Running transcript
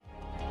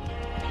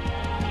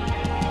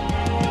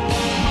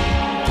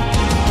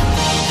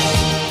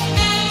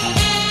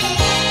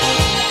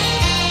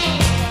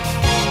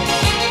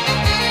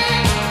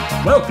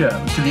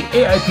Welcome to the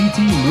AIPT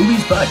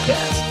Movies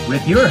Podcast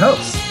with your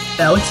hosts,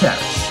 Alex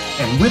Harris.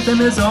 And with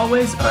them, as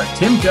always, are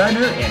Tim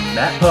Gardner and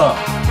Matt Paul.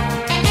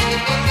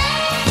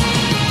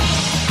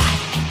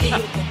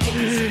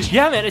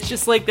 Yeah, man, it's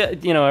just like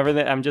that,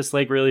 everything. I'm just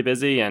like really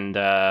busy, and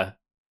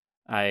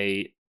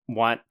I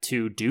want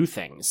to do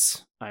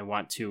things. I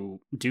want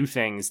to do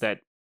things that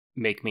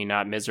make me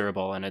not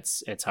miserable, and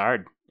it's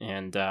hard.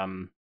 And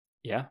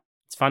yeah,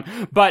 it's fun.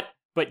 But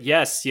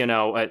yes,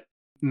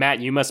 Matt,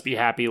 you must be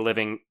happy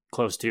living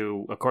close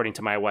to, according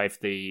to my wife,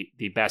 the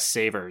best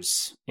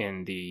Savers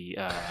in the...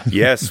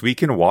 Yes, we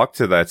can walk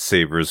to that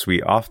Savers. We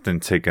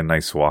often take a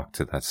nice walk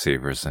to that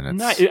Savers,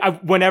 and it's...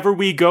 whenever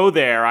we go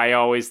there, I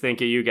always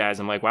think of you guys.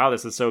 I'm like, wow,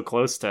 this is so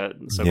close to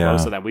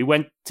them. We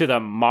went to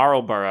the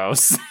Marlboro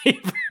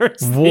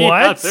Savers the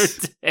other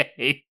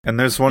day. And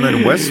there's one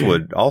in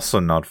Westwood, also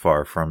not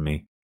far from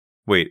me.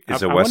 Wait,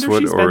 is it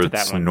Westwood or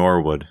it's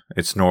Norwood?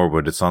 It's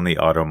Norwood. It's on the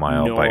Auto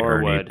Mile by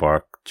Ernie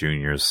Bach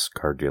Jr.'s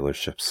car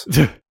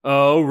dealerships.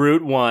 Oh,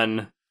 Route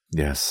 1.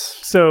 Yes.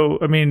 So,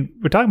 I mean,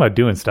 we're talking about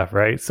doing stuff,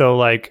 right? So,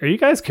 like, are you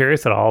guys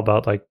curious at all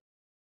about, like,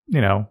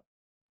 the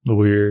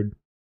weird,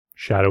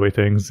 shadowy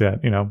things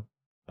that,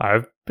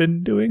 I've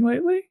been doing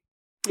lately?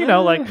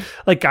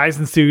 Like guys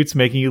in suits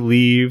making you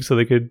leave so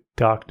they could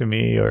talk to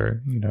me,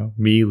 or,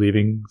 me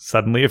leaving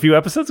suddenly a few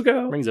episodes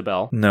ago. Rings a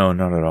bell. No,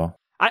 not at all.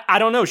 I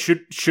don't know.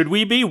 Should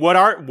we be? What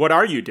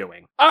are you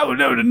doing? Oh,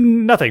 no,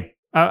 nothing.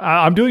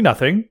 I'm doing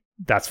nothing.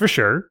 That's for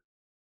sure.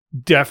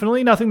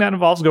 Definitely nothing that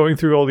involves going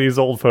through all these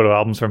old photo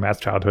albums from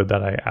Matt's childhood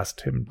that I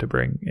asked him to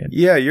bring in.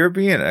 Yeah, you're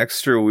being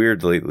extra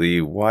weird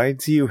lately. Why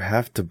do you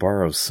have to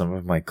borrow some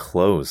of my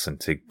clothes and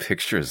take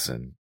pictures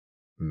and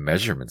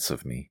measurements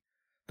of me?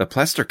 The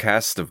plaster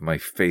cast of my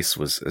face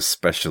was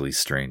especially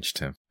strange,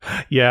 Tim.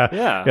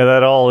 Yeah,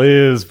 that all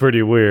is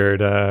pretty weird.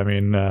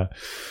 But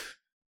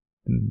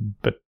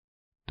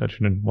don't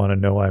you want to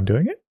know why I'm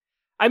doing it?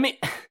 I mean,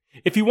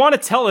 if you want to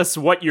tell us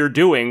what you're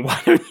doing,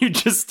 why don't you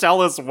just tell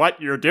us what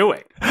you're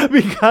doing?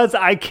 Because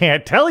I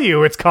can't tell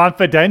you. It's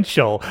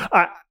confidential.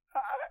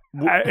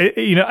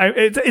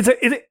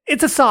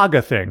 It's a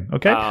saga thing,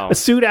 okay? Oh. A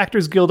Suit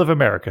Actors Guild of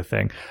America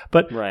thing.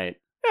 But, right.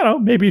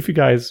 Maybe if you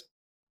guys,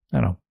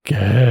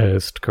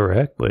 guessed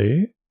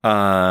correctly.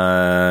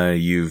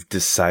 You've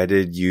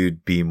decided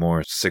you'd be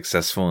more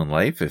successful in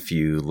life if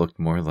you looked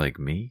more like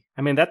me?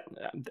 I mean,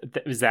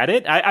 is that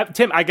it?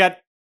 Tim, I got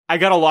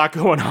a lot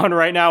going on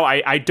right now.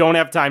 I don't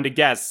have time to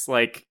guess.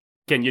 Like,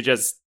 can you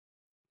just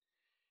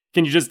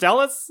tell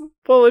us?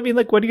 Well, I mean,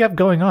 like, what do you have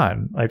going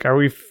on? Like, are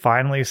we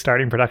finally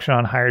starting production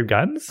on Hired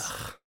Guns?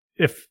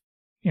 If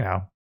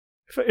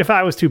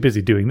I was too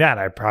busy doing that,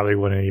 I probably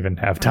wouldn't even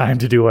have time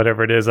to do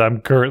whatever it is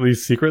I'm currently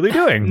secretly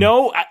doing.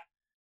 No,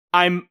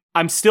 I'm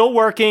still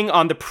working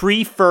on the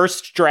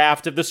pre-first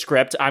draft of the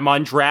script. I'm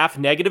on draft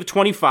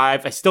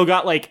 -25. I still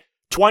got like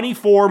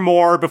 24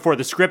 more before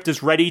the script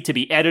is ready to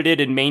be edited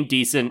and made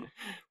decent,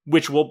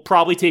 which will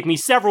probably take me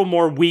several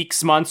more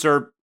weeks, months,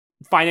 or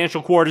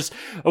financial quarters.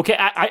 Okay,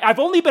 I've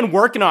only been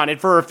working on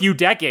it for a few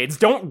decades.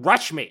 Don't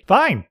rush me.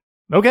 Fine.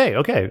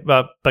 Okay.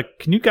 But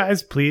can you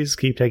guys please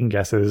keep taking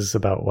guesses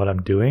about what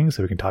I'm doing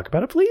so we can talk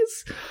about it,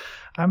 please?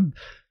 I'm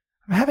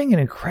having an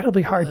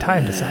incredibly hard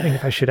time deciding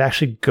if I should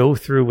actually go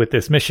through with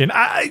this mission.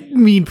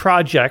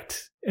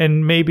 Project.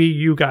 And maybe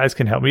you guys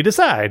can help me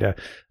decide.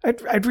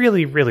 I'd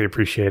really, really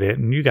appreciate it.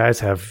 And you guys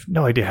have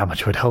no idea how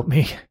much it would help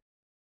me.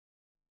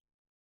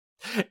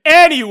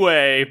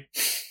 Anyway,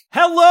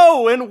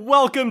 hello and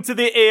welcome to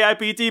the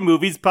AIPT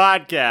Movies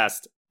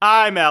Podcast.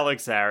 I'm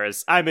Alex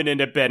Harris. I'm an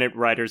independent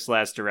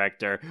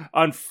writer/director.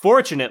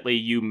 Unfortunately,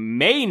 you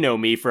may know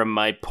me from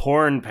my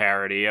porn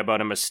parody about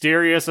a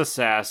mysterious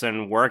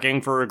assassin working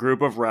for a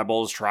group of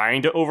rebels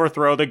trying to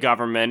overthrow the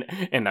government,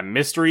 and the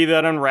mystery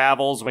that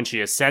unravels when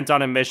she is sent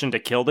on a mission to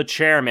kill the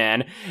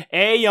chairman.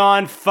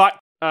 I'm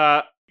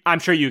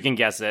sure you can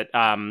guess it.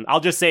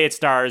 I'll just say it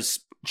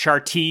stars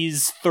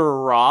Chartize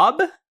Therob.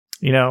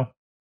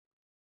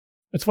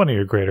 It's one of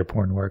your greater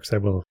porn works. I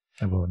will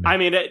admit. I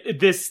mean,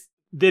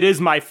 That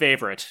is my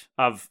favorite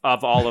of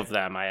all of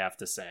them, I have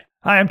to say.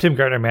 Hi, I'm Tim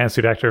Gardner, man,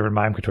 suit actor and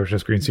mime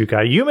contortionist green suit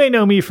guy. You may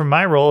know me from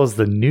my role as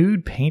the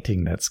nude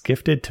painting that's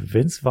gifted to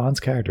Vince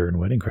Vaughn's character in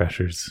Wedding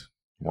Crashers.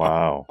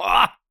 Wow.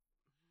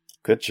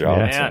 Good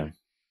job, Tim.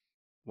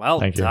 Well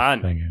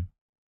done. Thank you.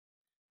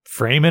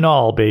 Frame and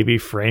all, baby.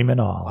 Frame and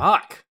all.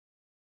 Fuck.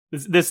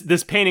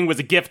 This painting was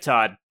a gift,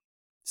 Todd.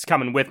 It's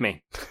coming with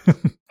me.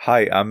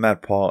 Hi, I'm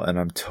Matt Paul, and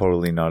I'm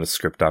totally not a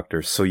script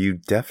doctor, so you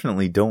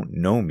definitely don't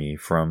know me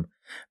from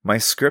my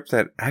script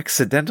that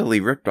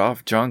accidentally ripped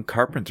off John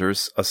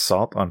Carpenter's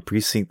Assault on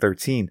Precinct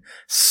 13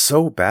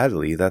 so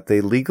badly that they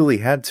legally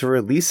had to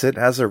release it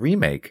as a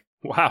remake.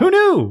 Wow. Who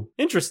knew?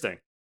 Interesting.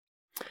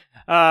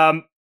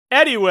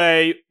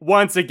 Anyway,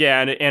 once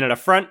again, in an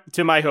affront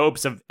to my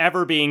hopes of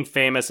ever being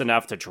famous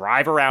enough to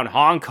drive around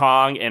Hong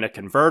Kong in a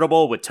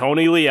convertible with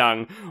Tony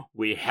Leung,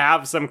 we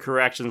have some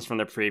corrections from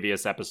the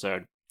previous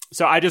episode.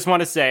 So I just want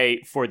to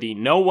say, for the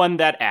no one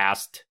that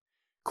asked,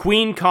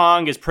 Queen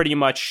Kong is pretty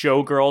much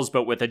Showgirls,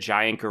 but with a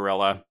giant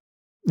gorilla.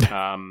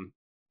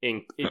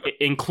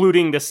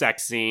 including the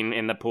sex scene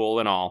in the pool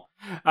and all.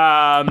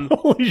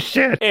 Holy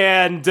shit.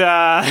 And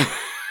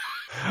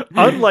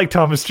unlike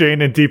Thomas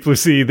Jane and Deep Blue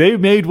Sea, they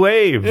made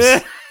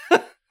waves.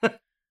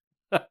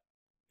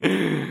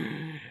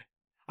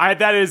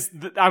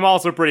 I'm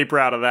also pretty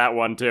proud of that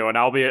one too,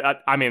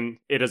 and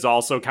it is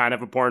also kind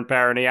of a porn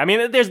parody. I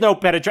mean, there's no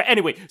penetration.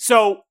 Anyway,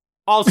 so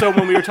also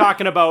when we were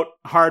talking about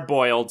Hard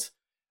Boiled,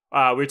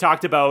 we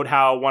talked about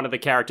how one of the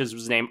characters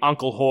was named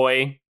Uncle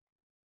Hoy.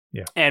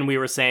 Yeah. And we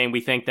were saying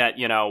we think that,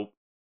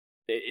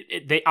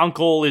 the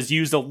uncle is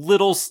used a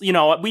little,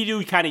 we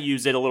do kind of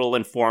use it a little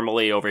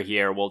informally over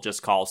here. We'll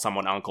just call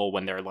someone uncle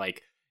when they're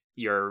like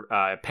your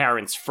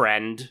parent's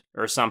friend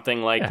or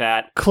something like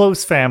that.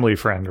 Close family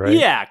friend, right?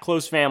 Yeah,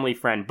 close family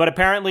friend. But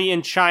apparently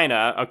in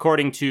China,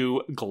 according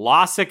to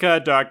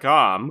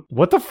Glossica.com...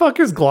 What the fuck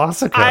is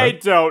Glossica? I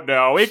don't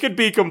know. It could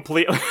be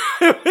completely...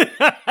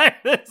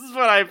 This is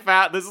what I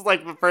found. This is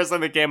like the first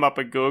thing that came up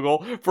in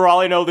Google. For all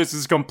I know, this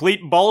is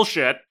complete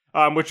bullshit,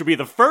 which would be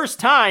the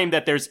first time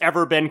that there's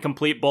ever been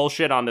complete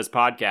bullshit on this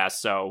podcast,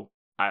 so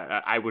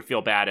I would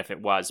feel bad if it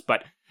was.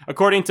 But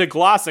according to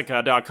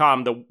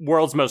Glossica.com, the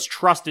world's most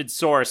trusted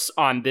source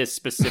on this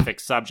specific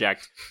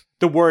subject,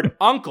 the word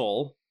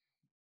uncle,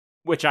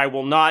 which I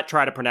will not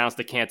try to pronounce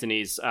the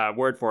Cantonese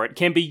word for it,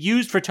 can be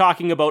used for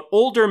talking about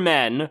older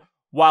men,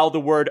 while the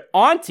word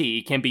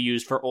auntie can be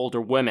used for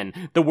older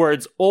women. The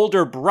words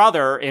older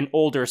brother and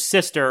older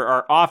sister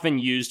are often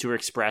used to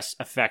express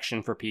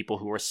affection for people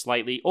who are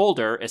slightly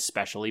older,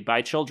 especially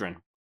by children.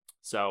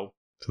 So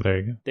there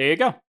you go. There you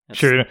go.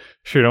 Sure you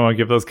don't want to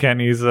give those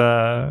Cantonese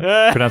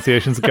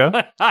pronunciations a go?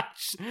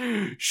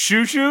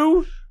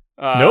 Shoo-shoo?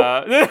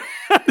 Nope.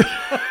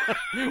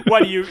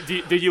 What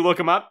did you look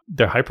them up?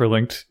 They're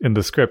hyperlinked in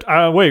the script.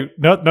 Wait,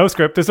 no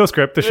script. There's no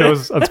script. The show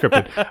is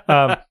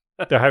unscripted.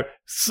 They're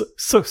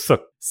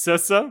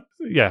Sussa?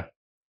 Yeah.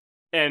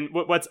 And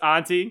what's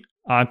auntie?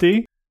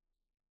 Auntie?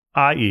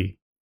 I-E.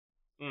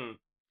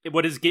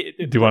 What is... Do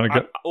you want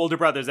to go? Older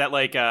brother, is that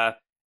like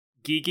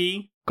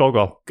Gigi?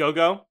 Go-go.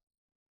 Go-go?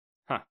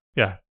 Huh.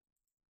 Yeah.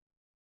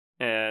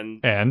 And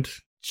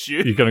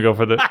you're going to go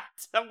for the...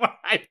 I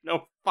have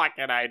no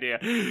fucking idea.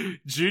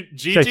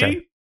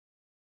 Gigi?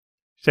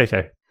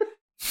 Shay.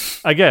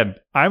 Again,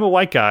 I'm a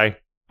white guy.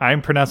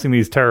 I'm pronouncing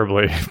these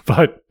terribly,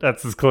 but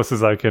that's as close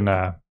as I can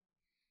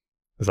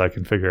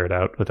figure it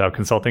out without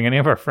consulting any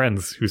of our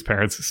friends whose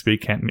parents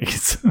speak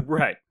Cantonese.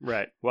 Right.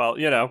 Well,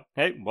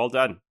 hey, well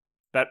done.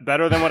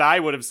 Better than what I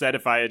would have said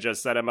if I had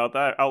just said them out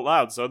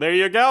loud. So there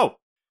you go.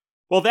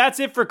 Well, that's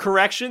it for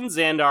corrections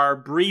and our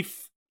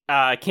brief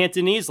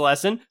Cantonese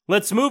lesson.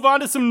 Let's move on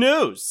to some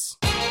news.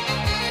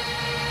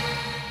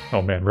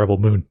 Oh man, Rebel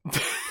Moon.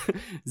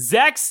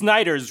 Zack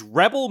Snyder's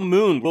Rebel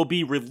Moon will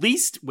be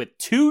released with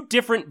 2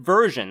 different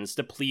versions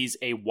to please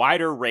a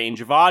wider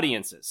range of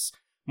audiences.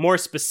 More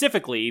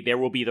specifically, there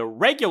will be the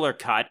regular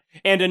cut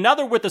and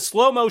another with the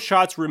slow-mo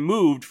shots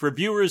removed for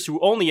viewers who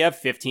only have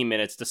 15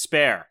 minutes to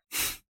spare.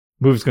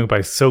 Move's going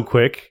by so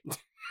quick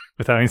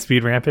without any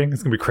speed ramping.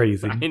 It's going to be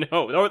crazy. I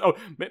know.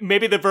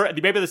 Maybe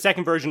the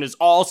second version is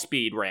all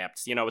speed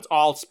ramped. It's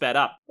all sped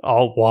up.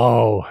 Oh,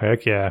 whoa.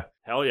 Heck yeah.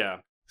 Hell yeah.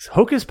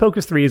 Hocus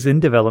Pocus 3 is in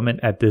development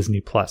at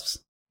Disney+.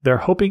 They're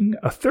hoping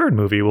a third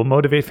movie will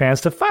motivate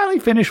fans to finally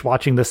finish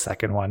watching the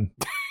second one.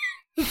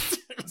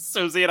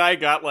 Susie and I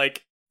got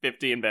like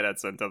 15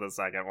 minutes into the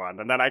second one,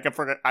 and then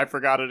I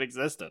forgot it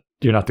existed.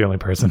 You're not the only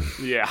person.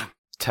 Yeah.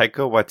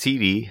 Taika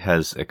Waititi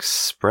has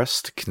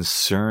expressed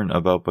concern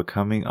about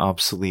becoming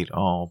obsolete.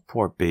 Oh,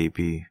 poor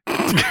baby.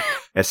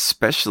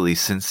 Especially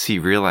since he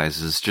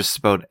realizes just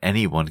about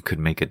anyone could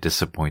make a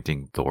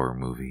disappointing Thor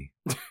movie.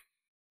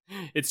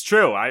 It's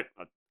true.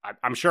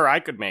 I'm sure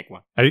I could make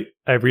one.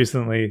 I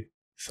recently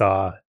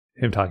saw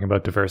him talking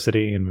about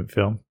diversity in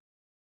film.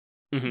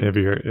 Mm-hmm. Have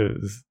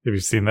you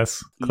seen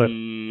this clip?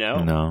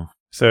 No.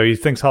 So he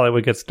thinks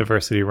Hollywood gets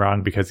diversity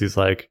wrong because he's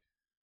like,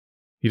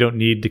 you don't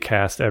need to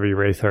cast every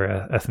race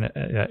or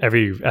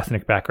every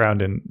ethnic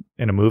background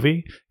in a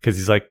movie, because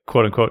he's like,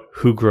 quote unquote,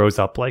 who grows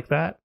up like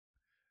that?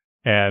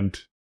 And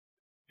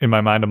in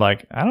my mind, I'm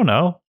like, I don't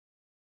know.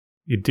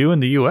 You do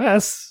in the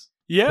U.S.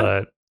 Yeah.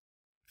 But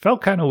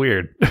felt kind of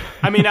weird.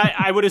 I mean,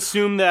 I would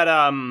assume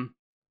that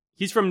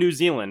he's from New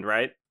Zealand,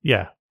 right?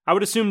 Yeah. I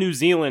would assume New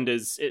Zealand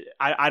is...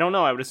 I don't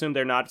know. I would assume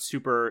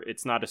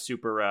it's not a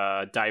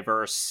super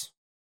diverse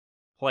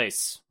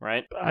place,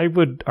 right? I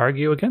would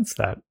argue against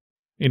that.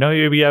 You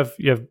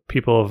have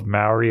people of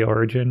Maori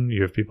origin,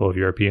 you have people of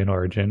European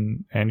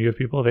origin, and you have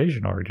people of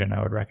Asian origin,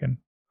 I would reckon.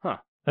 Huh.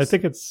 I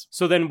think it's...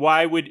 So then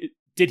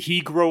did he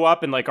grow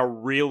up in like a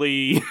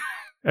really...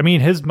 I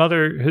mean, his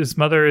mother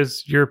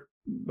is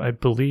I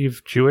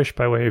believe Jewish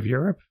by way of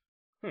Europe,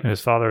 and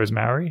his father is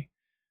Maori.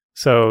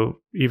 So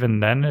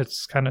even then,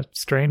 it's kind of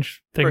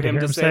strange thing to hear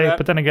him say. That?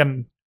 But then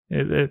again, I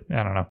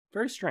don't know.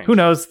 Very strange. Who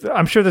knows?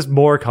 I'm sure there's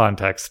more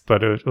context,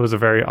 but it was a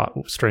very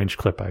strange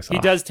clip I saw. He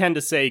does tend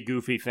to say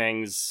goofy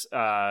things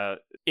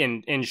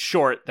in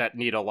short that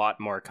need a lot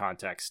more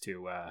context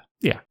to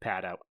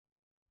pad out.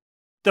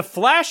 The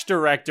Flash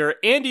director,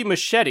 Andy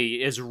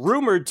Muschietti, is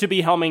rumored to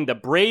be helming the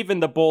Brave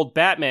and the Bold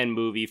Batman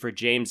movie for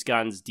James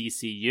Gunn's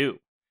DCU.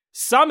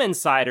 Some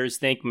insiders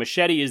think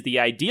Muschietti is the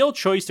ideal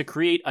choice to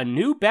create a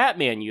new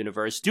Batman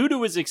universe due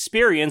to his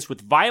experience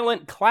with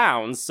violent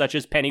clowns such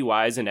as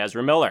Pennywise and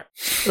Ezra Miller.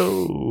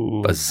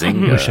 Oh,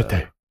 Bazinga.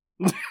 Muschietti.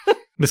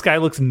 This guy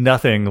looks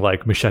nothing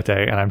like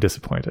Muschietti, and I'm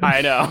disappointed.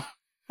 I know.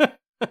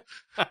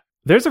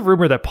 There's a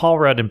rumor that Paul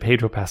Rudd and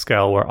Pedro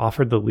Pascal were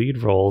offered the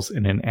lead roles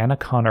in an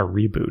Anaconda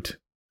reboot.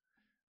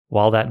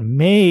 While that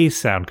may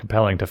sound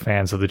compelling to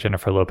fans of the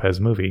Jennifer Lopez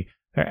movie,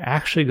 they're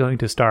actually going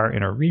to star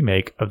in a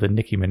remake of the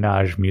Nicki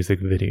Minaj music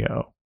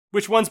video.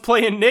 Which one's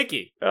playing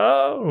Nicki?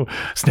 Oh,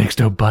 snakes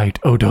don't bite,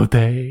 oh don't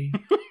they?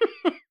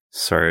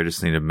 Sorry, I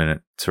just need a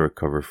minute to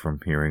recover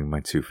from hearing my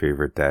two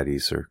favorite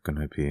daddies are going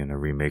to be in a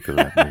remake of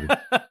that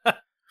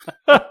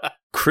movie.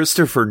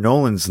 Christopher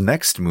Nolan's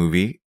next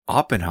movie,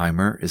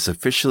 Oppenheimer, is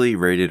officially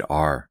rated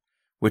R,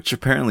 which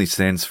apparently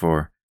stands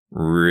for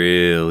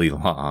really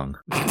long.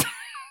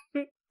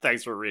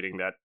 Thanks for reading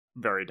that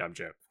very dumb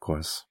joke. Of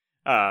course.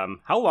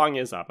 How long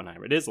is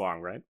Oppenheimer? It is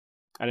long, right?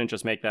 I didn't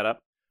just make that up.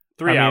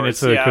 3 I mean,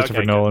 hours. it's a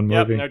Christopher Nolan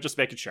movie. Yep, no, just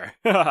making sure.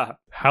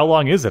 How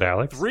long is it,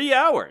 Alex? 3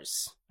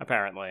 hours,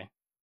 apparently.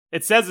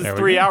 It says it's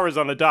 3 hours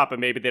on the dot, but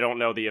maybe they don't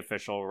know the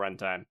official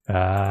runtime.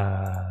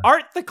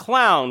 Art the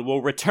Clown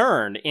will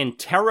return in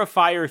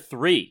Terrifier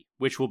 3,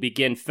 which will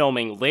begin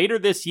filming later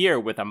this year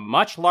with a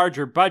much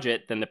larger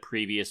budget than the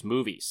previous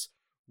movies.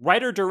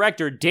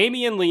 Writer-director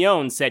Damien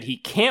Leone said he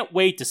can't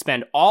wait to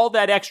spend all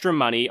that extra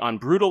money on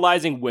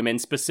brutalizing women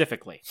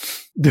specifically.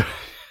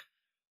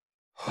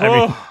 I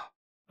mean,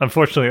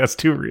 unfortunately, that's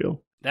too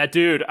real. That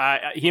dude,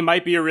 he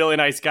might be a really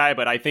nice guy,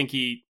 but I think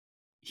he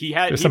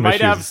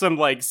might have some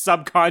like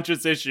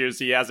subconscious issues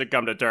he hasn't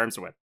come to terms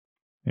with.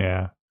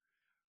 Yeah.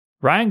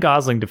 Ryan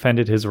Gosling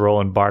defended his role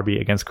in Barbie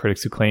against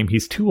critics who claim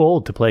he's too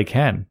old to play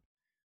Ken.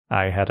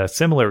 I had a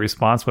similar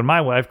response when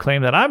my wife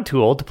claimed that I'm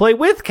too old to play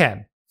with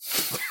Ken.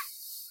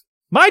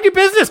 Mind your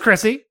business,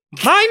 Chrissy.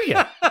 Mind you.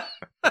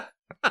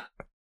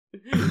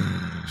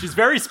 She's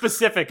very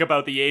specific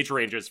about the age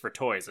ranges for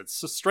toys.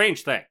 It's a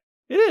strange thing.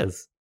 It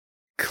is.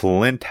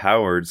 Clint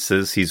Howard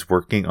says he's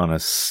working on a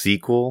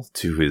sequel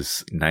to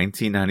his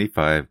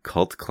 1995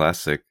 cult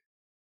classic,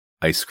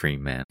 Ice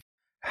Cream Man.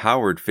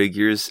 Howard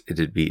figures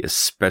it'd be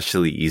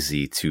especially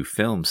easy to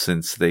film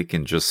since they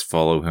can just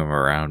follow him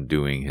around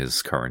doing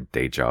his current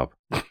day job.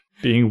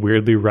 Being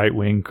weirdly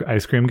right-wing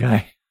ice cream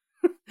guy.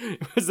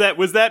 Was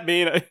that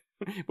mean?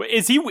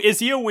 Is he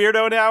a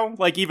weirdo now?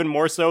 Like even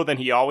more so than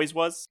he always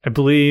was? I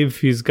believe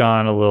he's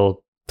gone a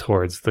little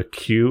towards the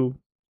Q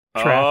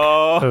track.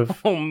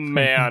 Oh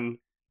man.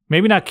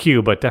 Maybe not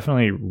Q, but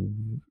definitely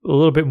a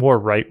little bit more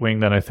right-wing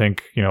than I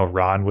think,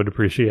 Ron would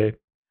appreciate.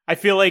 I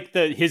feel like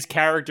his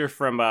character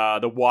from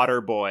The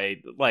Water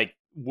Boy like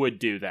would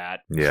do that.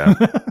 Yeah.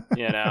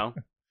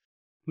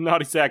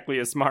 Not exactly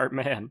a smart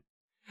man.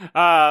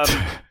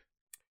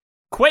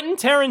 Quentin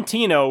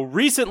Tarantino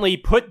recently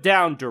put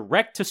down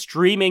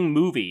direct-to-streaming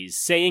movies,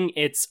 saying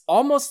it's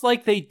almost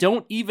like they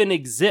don't even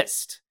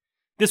exist.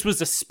 This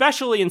was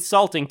especially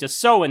insulting to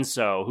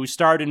so-and-so who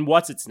starred in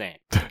What's-Its-Name.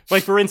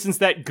 Like, for instance,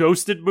 that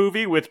Ghosted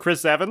movie with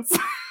Chris Evans.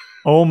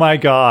 Oh my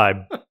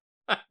god.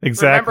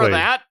 Exactly. Remember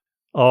that?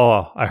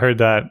 Oh, I heard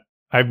that.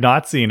 I've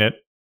not seen it.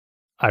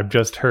 I've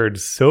just heard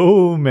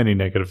so many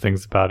negative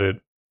things about it.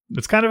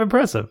 It's kind of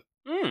impressive.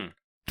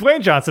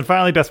 Dwayne Johnson,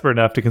 finally desperate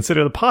enough to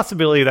consider the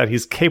possibility that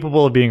he's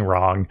capable of being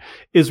wrong,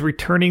 is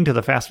returning to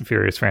the Fast and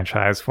Furious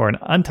franchise for an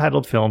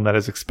untitled film that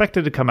is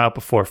expected to come out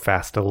before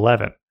Fast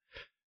 11.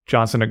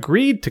 Johnson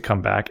agreed to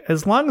come back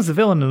as long as the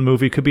villain in the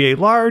movie could be a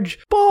large,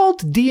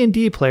 bald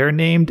D&D player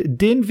named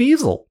Din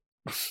Wiesel.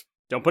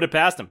 Don't put it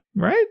past him.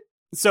 Right?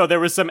 So there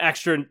was some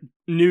extra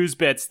news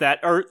bits that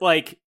are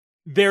like,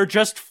 they're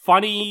just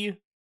funny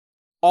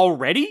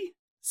already.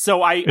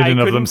 So I couldn't,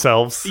 of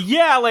themselves.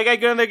 Yeah, like I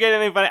couldn't get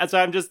anything funny. So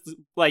I'm just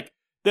like,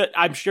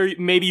 I'm sure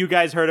maybe you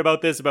guys heard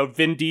about this, about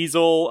Vin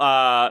Diesel.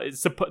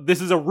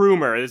 This is a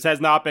rumor. This has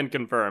not been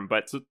confirmed,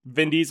 but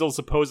Vin Diesel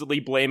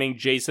supposedly blaming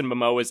Jason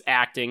Momoa's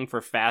acting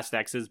for Fast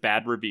X's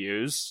bad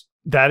reviews.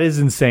 That is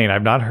insane.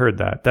 I've not heard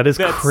that. That's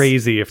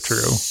crazy if true.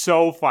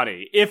 So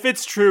funny. If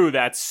it's true,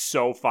 that's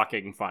so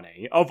fucking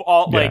funny. Of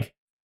all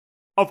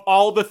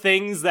the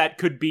things that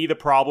could be the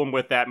problem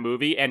with that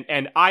movie,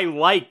 and I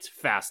liked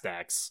Fast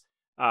X.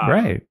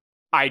 Right.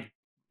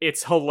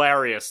 It's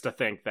hilarious to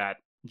think that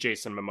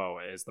Jason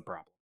Momoa is the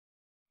problem.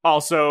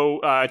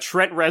 Also,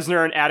 Trent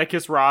Reznor and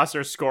Atticus Ross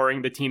are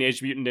scoring the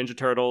Teenage Mutant Ninja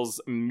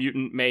Turtles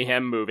Mutant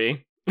Mayhem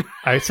movie.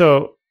 I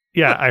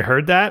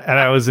heard that and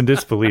I was in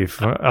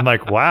disbelief. I'm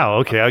like, wow,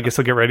 okay, I guess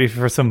I'll get ready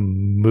for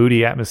some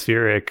moody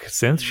atmospheric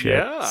synth shit.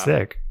 Yeah.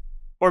 Sick.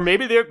 Or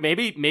maybe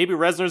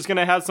Reznor's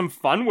gonna have some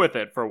fun with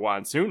it for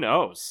once. Who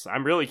knows?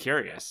 I'm really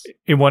curious.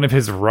 In one of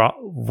his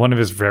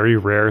very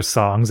rare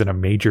songs in a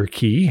major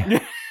key.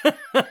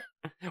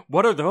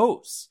 What are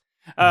those?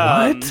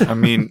 What? I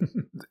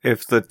mean,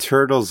 if the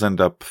turtles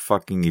end up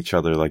fucking each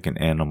other like an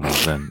animal,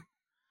 then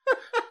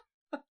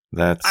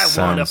That I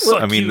want to sounds.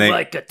 fuck I mean, you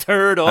like a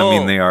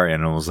turtle. they are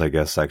animals, I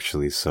guess,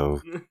 actually. So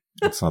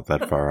it's not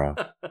that far off.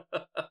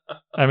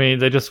 I mean,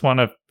 they just want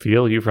to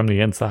feel you from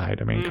the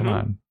inside. I mean, come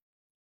on.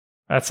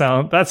 That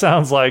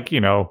sounds like,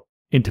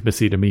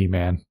 intimacy to me,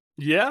 man.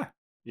 Yeah.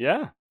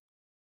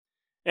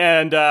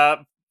 And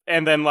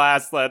then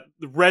last,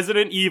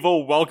 Resident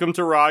Evil Welcome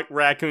to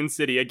Raccoon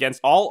City against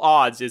all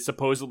odds is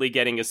supposedly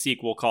getting a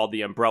sequel called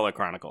The Umbrella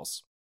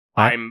Chronicles.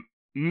 What? I'm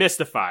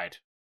mystified.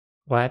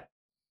 What?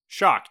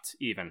 Shocked,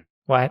 even.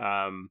 What?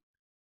 I'm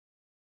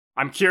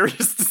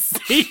curious to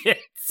see it.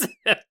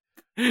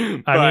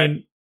 I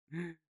mean,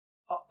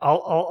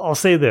 I'll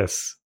say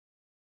this: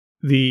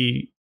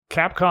 the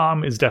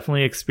Capcom is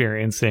definitely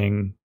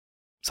experiencing.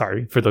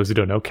 Sorry, for those who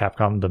don't know,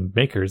 Capcom, the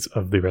makers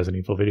of the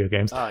Resident Evil video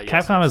games, yes,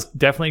 Capcom is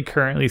definitely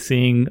currently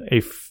seeing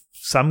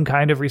some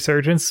kind of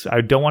resurgence.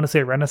 I don't want to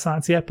say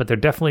renaissance yet, but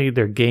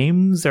their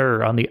games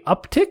are on the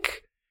uptick.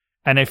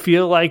 And I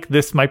feel like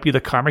this might be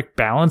the karmic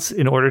balance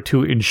in order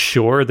to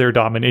ensure their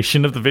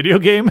domination of the video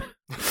game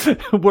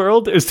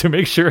world, is to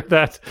make sure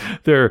that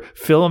their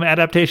film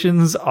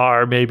adaptations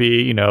are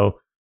maybe, like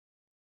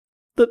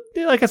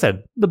I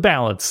said, the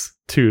balance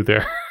to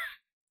their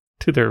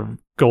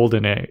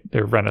golden age,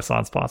 their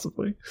renaissance,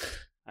 possibly.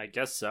 I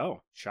guess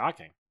so.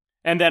 Shocking.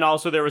 And then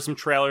also there were some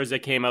trailers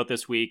that came out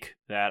this week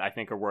that I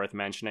think are worth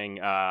mentioning.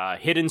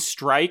 Hidden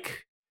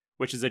Strike,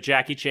 which is a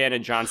Jackie Chan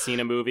and John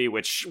Cena movie,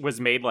 which was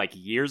made like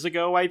years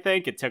ago, I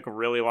think. It took a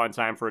really long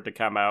time for it to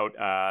come out.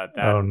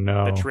 Oh,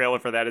 no. The trailer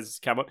for that has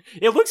come out.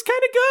 It looks kind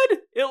of good.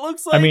 It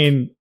looks like... I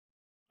mean,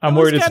 I'm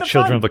worried it's a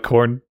Children of the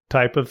Corn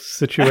type of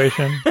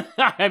situation.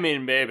 I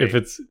mean, maybe. If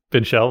it's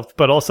been shelved.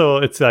 But also,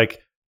 it's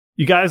like,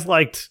 you guys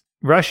liked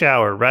Rush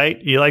Hour,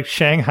 right? You liked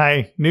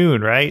Shanghai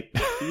Noon, right?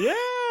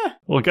 Yeah.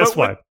 Well, guess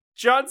what?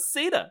 John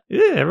Cena.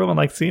 Yeah, everyone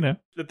likes Cena.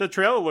 The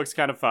trailer looks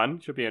kind of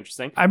fun. Should be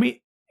interesting. I mean,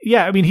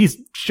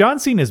 John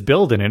Cena's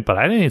build in it, but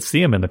I didn't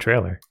see him in the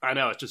trailer. I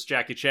know, it's just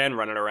Jackie Chan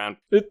running around.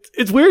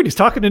 It's weird. He's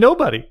talking to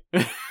nobody.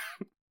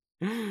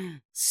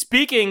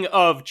 Speaking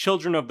of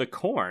Children of the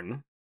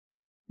Corn,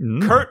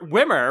 Kurt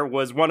Wimmer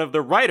was one of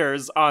the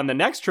writers on the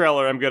next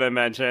trailer I'm going to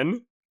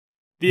mention.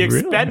 The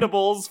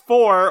Expendables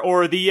 4,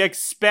 or the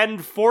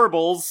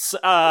Expend-Forbles,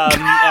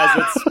 as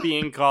it's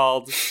being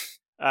called.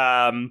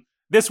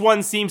 This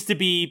one seems to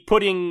be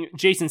putting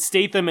Jason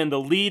Statham in the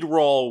lead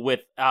role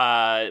with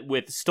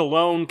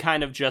Stallone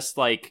kind of just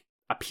like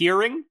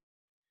appearing.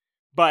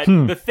 But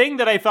the thing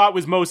that I thought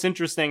was most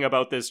interesting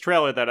about this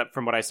trailer, that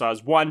from what I saw,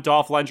 is one,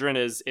 Dolph Lundgren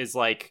is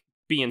like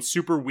being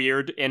super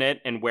weird in it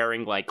and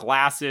wearing like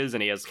glasses,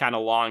 and he has kind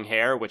of long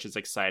hair, which is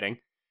exciting.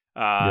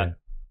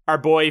 Our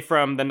boy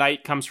from The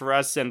Night Comes For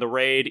Us and The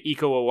Raid,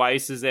 Iko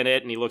Uwais, is in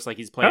it, and he looks like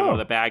he's playing one of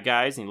the bad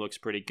guys, and he looks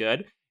pretty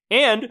good.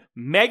 And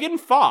Megan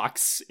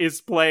Fox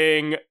is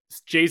playing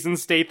Jason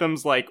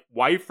Statham's like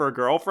wife or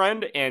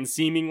girlfriend, and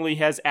seemingly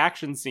has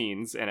action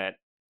scenes in it.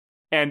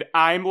 And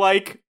I'm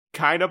like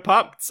kind of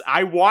pumped.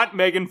 I want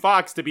Megan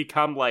Fox to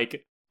become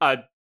like a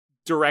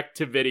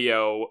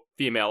direct-to-video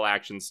female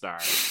action star.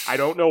 I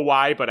don't know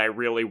why, but I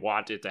really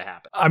want it to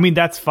happen. I mean,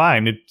 that's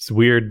fine. It's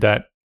weird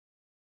that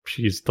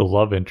she's the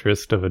love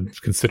interest of a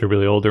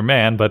considerably older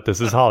man, but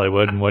this is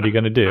Hollywood, and what are you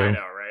going to do? I know,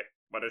 right?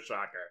 What a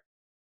shocker.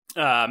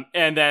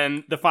 And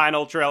then the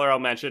final trailer I'll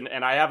mention,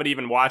 and I haven't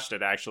even watched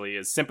it actually,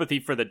 is Sympathy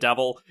for the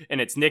Devil, and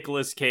it's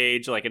Nicolas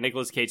Cage, like a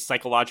Nicolas Cage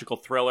psychological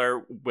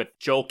thriller with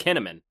Joel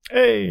Kinnaman.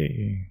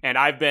 Hey. And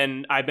I've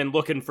been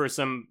looking for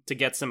to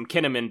get some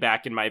Kinnaman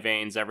back in my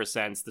veins ever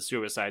since the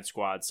Suicide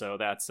Squad, so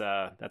that's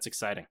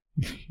exciting.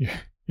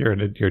 You're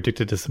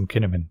addicted to some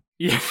Kinnaman.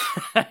 Yeah,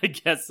 I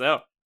guess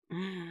so.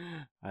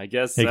 Hey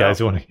guys, you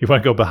want to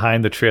go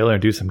behind the trailer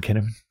and do some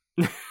Kinnaman?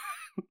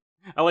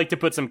 I like to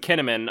put some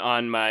Kinnaman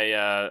on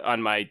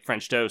my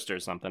French toast or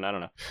something. I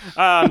don't know.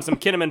 Some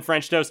Kinnaman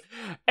French toast.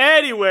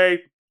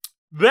 Anyway,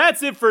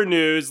 that's it for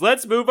news.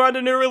 Let's move on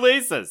to new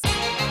releases.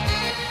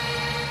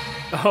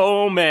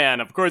 Oh man,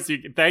 of course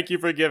thank you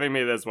for giving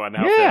me this one.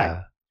 How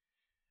fair.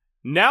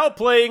 Now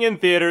playing in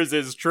theaters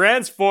is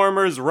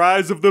Transformers: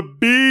 Rise of the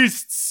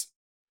Beasts.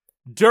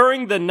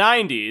 During the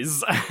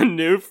 90s, a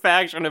new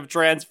faction of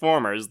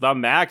Transformers, the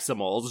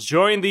Maximals,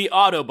 joined the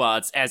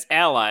Autobots as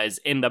allies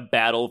in the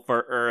battle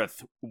for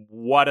Earth.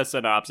 What a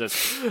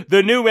synopsis.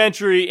 The new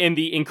entry in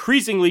the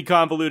increasingly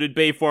convoluted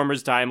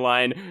Bayformers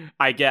timeline,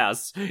 I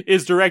guess,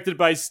 is directed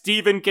by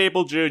Stephen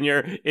Cable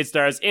Jr. It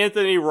stars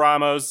Anthony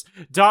Ramos,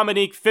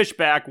 Dominique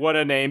Fishback, what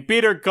a name,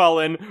 Peter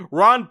Cullen,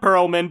 Ron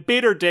Perlman,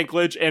 Peter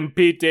Dinklage, and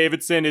Pete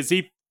Davidson. Is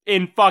he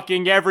in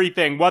fucking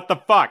everything? What the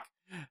fuck?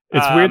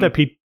 It's weird that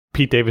Pete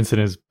Davidson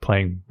is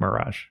playing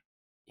Mirage.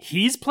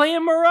 He's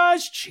playing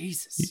Mirage?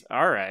 Jesus.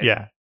 All right.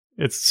 Yeah.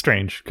 It's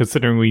strange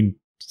considering we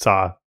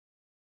saw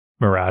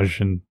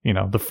Mirage in,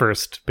 the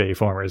first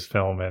Bayformers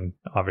film, and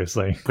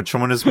obviously. Which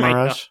one is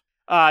Mirage?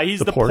 He's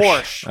the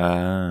Porsche.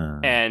 Ah.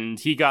 And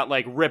he got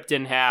like ripped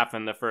in half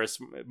in the first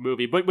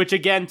movie, but which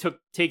again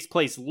takes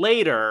place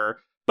later.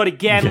 But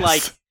again,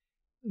 like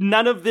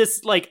none of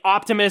this, like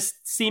Optimus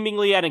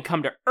seemingly hadn't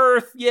come to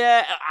Earth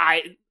yet.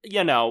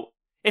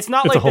 It's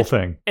not It's like a whole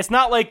thing. It's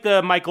not like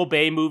the Michael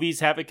Bay movies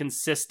have a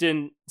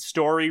consistent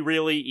story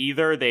really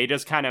either. They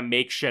just kind of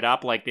make shit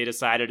up. Like they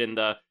decided in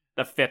the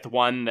fifth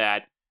one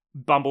that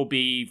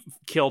Bumblebee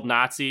killed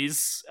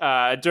Nazis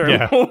during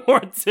World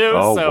War II.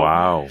 Oh,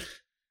 wow.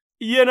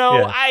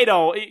 I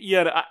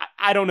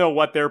don't know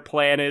what their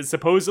plan is.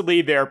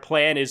 Supposedly their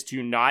plan is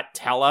to not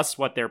tell us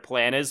what their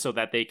plan is so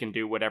that they can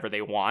do whatever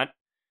they want.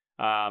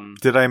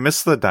 Did I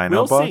miss the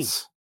Dinobots? We'll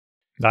see.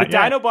 The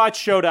Dinobots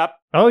showed up.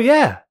 Oh,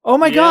 yeah. Oh,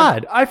 my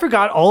God. I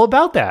forgot all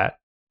about that.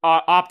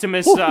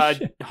 Optimus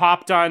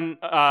hopped on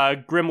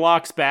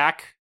Grimlock's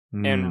back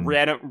and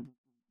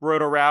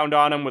rode around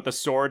on him with a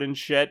sword and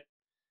shit.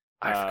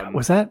 I forgot.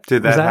 Was that?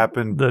 Did that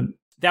happen?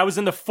 That was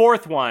in the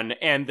fourth one,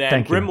 and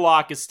then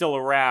Grimlock is still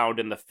around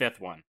in the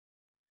fifth one.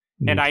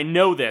 And I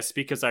know this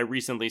because I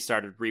recently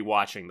started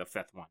rewatching the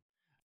fifth one.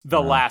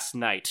 Last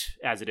night,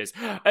 as it is.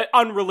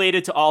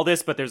 Unrelated to all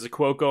this, but there's a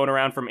quote going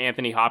around from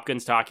Anthony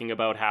Hopkins talking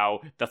about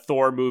how the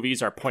Thor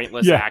movies are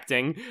pointless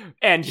acting.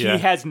 And he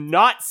has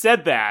not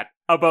said that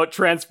about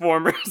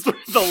Transformers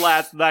The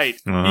Last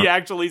Night. He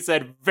actually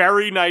said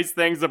very nice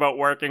things about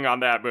working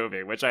on that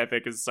movie, which I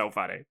think is so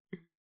funny.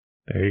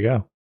 There you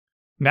go.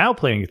 Now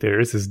playing in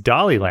theaters is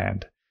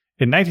Dollyland.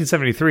 In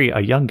 1973, a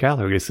young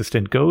gallery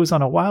assistant goes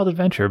on a wild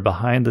adventure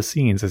behind the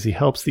scenes as he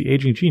helps the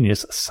aging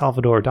genius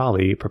Salvador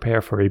Dali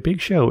prepare for a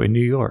big show in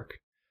New York.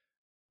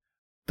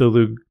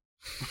 The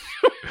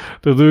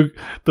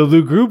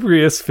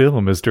lugubrious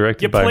film is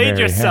directed by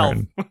Mary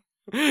Herron.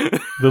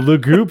 The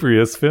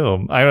lugubrious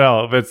film. I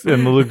know, but it's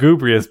in the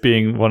lugubrious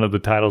being one of the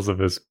titles of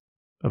a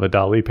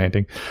Dali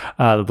painting.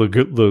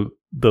 The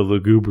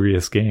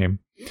lugubrious game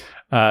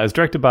is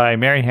directed by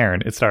Mary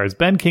Herron. It stars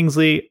Ben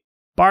Kingsley,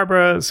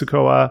 Barbara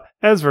Sukowa,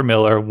 Ezra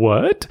Miller,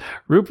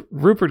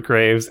 Rupert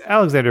Graves,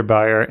 Alexander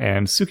Beyer,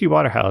 and Suki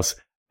Waterhouse.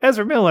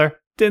 Ezra Miller,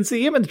 didn't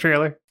see him in the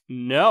trailer.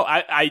 No,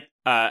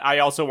 I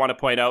also want to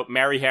point out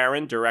Mary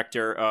Herron,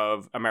 director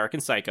of American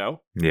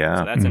Psycho. Yeah.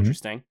 So that's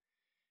interesting.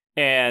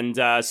 And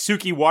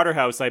Suki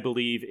Waterhouse, I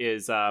believe,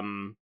 is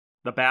the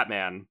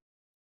Batman.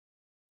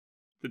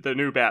 The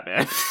new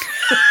Batman.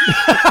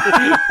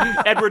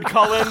 Edward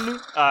Cullen.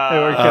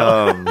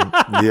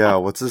 Yeah,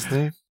 what's his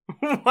name?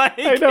 Why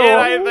can't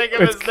I think of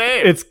his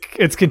name?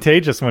 It's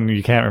contagious when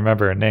you can't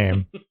remember a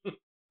name.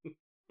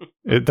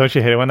 Don't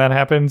you hate it when that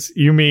happens?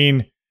 You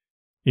mean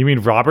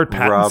Robert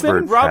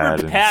Pattinson?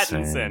 Robert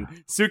Pattinson.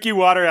 Suki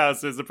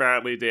Waterhouse is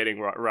apparently dating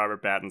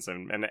Robert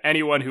Pattinson, and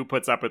anyone who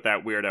puts up with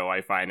that weirdo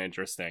I find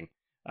interesting.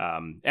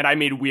 And I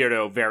mean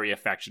weirdo very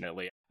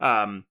affectionately.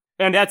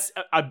 And that's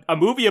a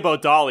movie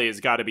about Dolly has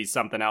got to be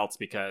something else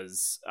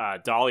because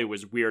Dolly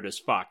was weird as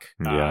fuck.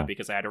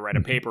 Because I had to write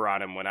a paper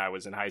on him when I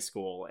was in high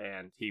school,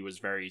 and he was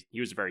a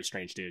very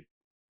strange dude.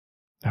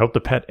 I hope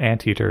the pet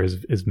anteater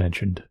is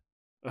mentioned.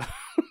 He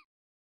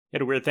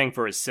had a weird thing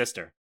for his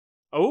sister.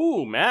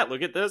 Oh, Matt,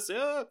 look at this.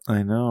 Yeah.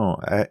 I know.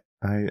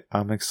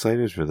 I'm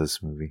excited for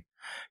this movie.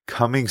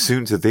 Coming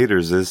soon to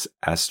theaters is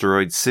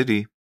Asteroid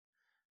City.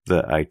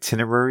 The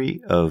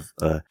itinerary of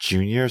a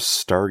junior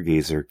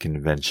stargazer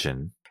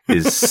convention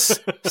is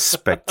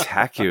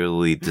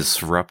spectacularly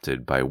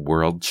disrupted by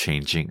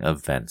world-changing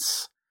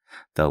events.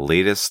 The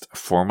latest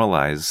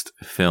formalized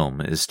film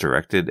is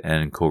directed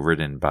and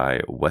co-written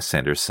by Wes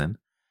Anderson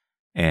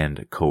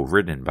and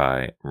co-written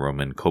by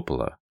Roman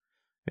Coppola.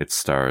 It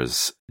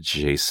stars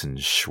Jason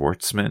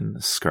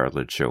Schwartzman,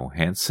 Scarlett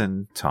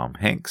Johansson, Tom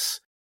Hanks,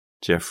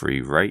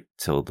 Jeffrey Wright,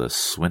 Tilda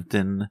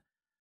Swinton,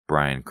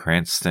 Bryan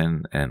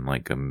Cranston, and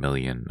like a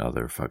million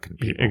other fucking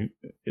people.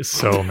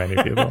 So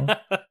many people.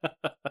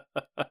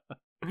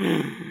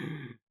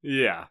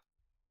 Yeah.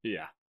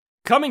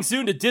 Coming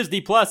soon to Disney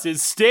Plus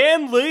is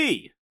Stan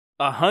Lee.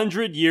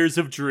 100 years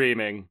of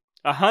dreaming.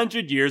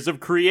 100 years of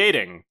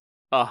creating.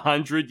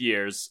 100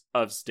 years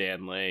of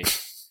Stan Lee.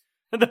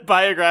 The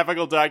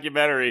biographical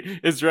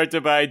documentary is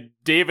directed by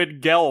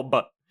David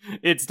Gelb.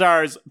 It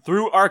stars,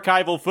 through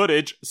archival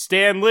footage,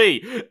 Stan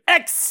Lee.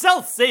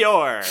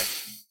 Excelsior!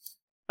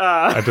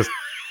 I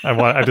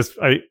wanted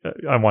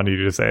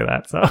you to say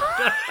that, so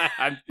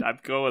I'm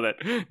cool with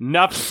it.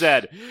 Enough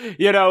said.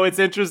 It's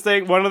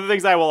interesting. One of the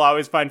things I will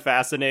always find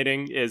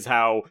fascinating is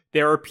how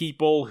there are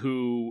people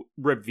who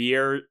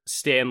revere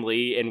Stan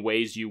Lee in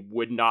ways you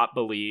would not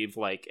believe.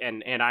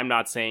 And I'm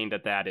not saying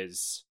that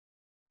is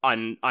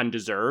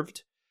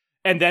undeserved.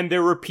 And then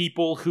there were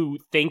people who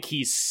think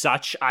he's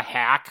such a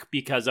hack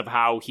because of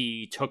how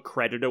he took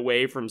credit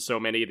away from so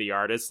many of the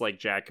artists, like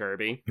Jack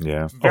Kirby.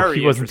 Yeah,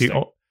 he wasn't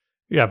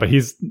yeah, but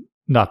he's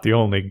not the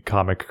only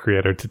comic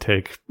creator to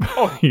take,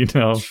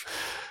 to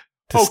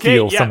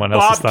steal someone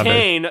else's thunder. Bob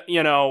Kane,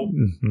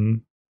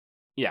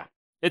 yeah,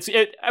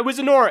 it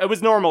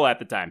was normal at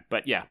the time,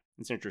 but yeah,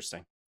 it's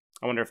interesting.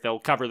 I wonder if they'll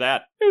cover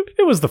that.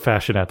 It was the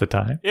fashion at the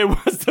time. It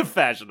was the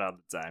fashion at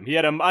the time. He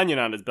had an onion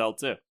on his belt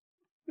too.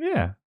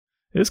 Yeah.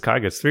 This car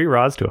gets 3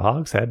 rods to a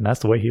hog's head, and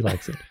that's the way he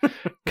likes it.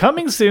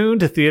 Coming soon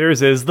to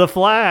theaters is The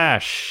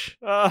Flash.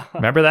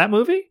 Remember that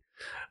movie?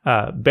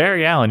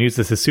 Barry Allen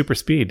uses his super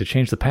speed to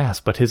change the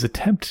past, but his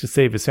attempt to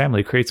save his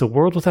family creates a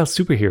world without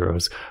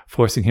superheroes,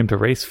 forcing him to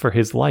race for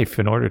his life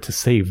in order to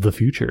save the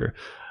future.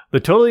 The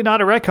Totally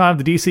Not a Retcon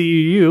of the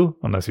DCEU,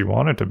 unless you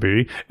want it to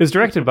be, is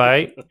directed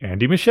by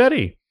Andy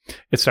Muschietti.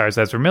 It stars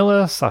Ezra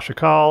Miller, Sasha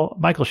Call,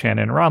 Michael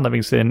Shannon, Ron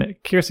Livingston,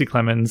 Kiersey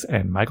Clemens,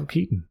 and Michael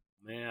Keaton.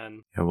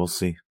 Man. Yeah, we'll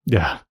see.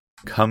 Yeah.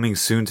 Coming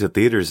soon to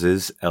theaters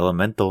is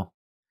Elemental.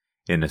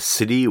 In a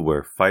city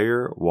where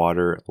fire,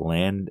 water,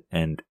 land,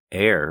 and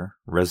air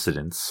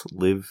residents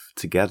live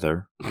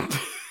together.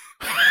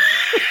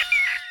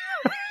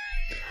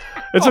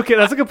 It's okay.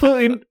 That's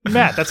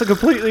a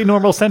completely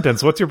normal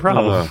sentence. What's your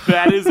problem?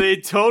 That is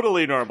a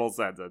totally normal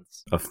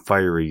sentence. A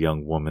fiery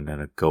young woman and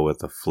a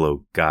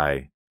go-with-the-flow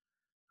guy,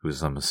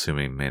 who's I'm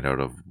assuming made out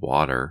of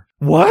water.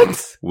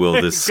 What? Will Go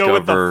with the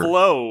discover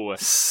flow.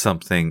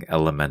 something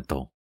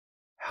elemental.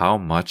 How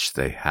much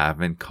they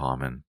have in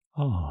common.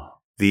 Oh.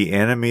 The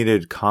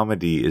animated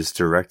comedy is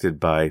directed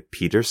by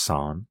Peter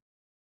Son.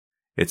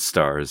 It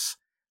stars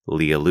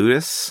Leah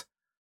Lewis,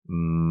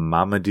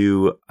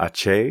 Mamadou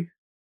Ache,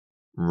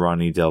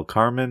 Ronnie Del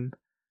Carmen,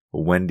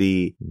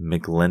 Wendy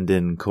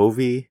McLendon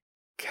Covey,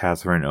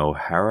 Catherine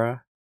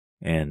O'Hara,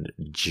 and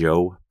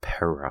Joe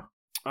Pera.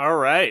 All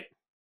right.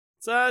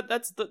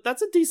 That's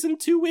a decent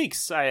 2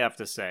 weeks, I have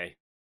to say.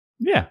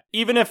 Yeah.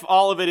 Even if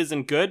all of it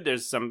isn't good,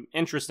 there's some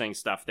interesting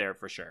stuff there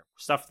for sure.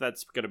 Stuff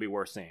that's going to be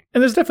worth seeing.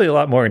 And there's definitely a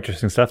lot more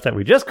interesting stuff that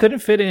we just couldn't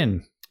fit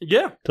in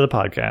Yeah. to the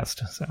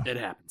podcast. So It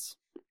happens.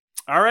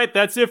 All right,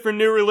 that's it for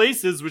new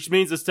releases, which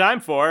means it's time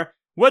for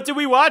What Did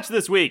We Watch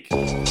This Week?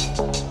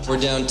 We're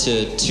down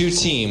to 2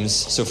 teams,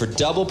 so for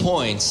double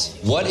points,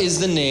 what is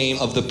the name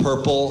of the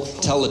purple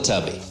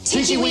Teletubby?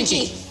 Tinky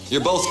Winky.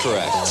 You're both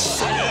correct.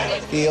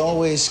 He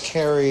always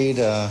carried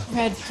a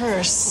Red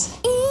purse.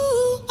 Ooh,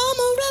 I'm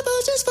a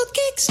rebel just for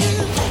kicks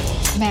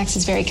now. Max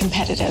is very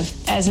competitive,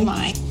 as am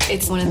I.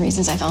 It's one of the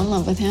reasons I fell in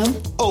love with him.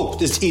 Oh,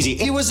 it's easy.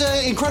 He was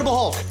an Incredible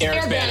Hulk.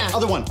 Eric Bana.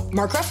 Other one.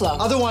 Mark Ruffalo.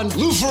 Other one.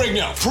 Lou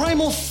Ferrigno.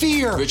 Primal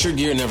Fear. Richard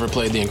Gere never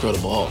played the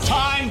Incredible Hulk.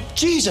 Time.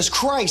 Jesus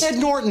Christ. Ed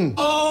Norton.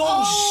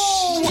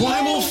 Oh,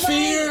 Primal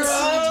Fear.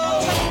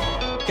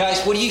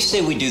 Guys, what do you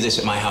say we do this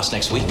at my house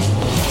next week?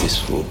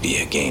 This will be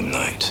a game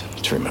night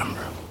to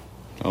remember.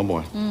 Oh,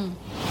 boy.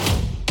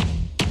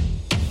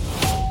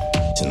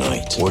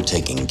 Tonight, we're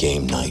taking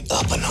game night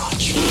up a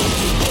notch.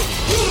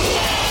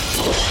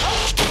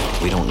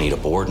 We don't need a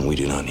board and we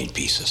do not need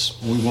pieces.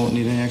 We won't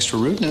need any extra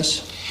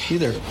rudeness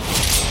either.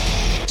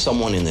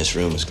 Someone in this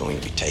room is going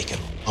to be taken.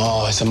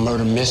 Oh, it's a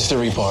murder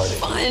mystery party.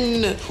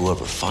 Fun!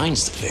 Whoever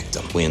finds the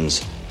victim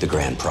wins the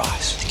grand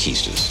prize, the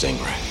keys to the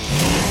Stingray.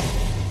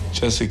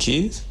 Just the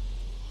keys?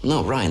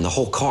 No, Ryan, the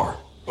whole car.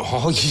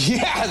 Oh,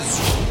 yes!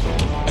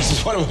 I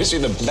just want to wish you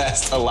the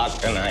best of luck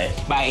tonight.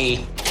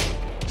 Bye.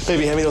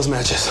 Baby, hand me those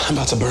matches. I'm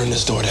about to burn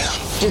this door down.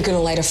 You're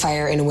gonna light a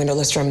fire in a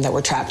windowless room that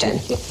we're trapped in.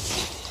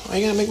 Why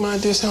you gotta make my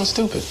idea sound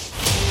stupid?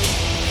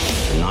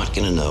 You're not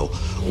gonna know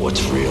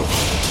what's real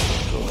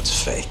and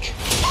what's fake.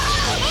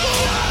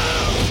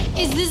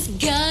 Is this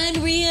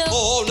gun real?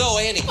 Oh, no,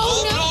 Annie.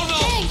 Oh, no.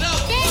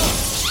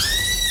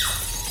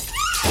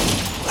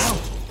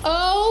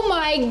 Oh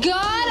my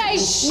God, I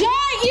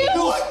shot you!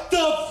 What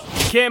the?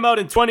 Came out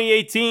in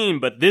 2018,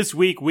 but this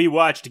week we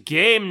watched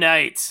Game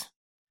Night.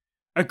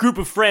 A group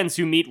of friends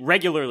who meet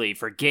regularly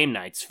for game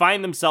nights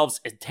find themselves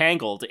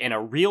entangled in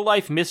a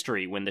real-life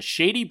mystery when the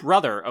shady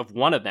brother of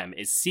one of them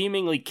is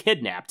seemingly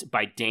kidnapped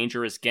by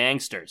dangerous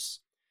gangsters.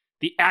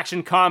 The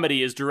action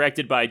comedy is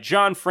directed by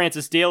John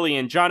Francis Daly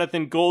and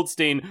Jonathan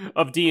Goldstein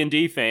of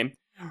D&D fame,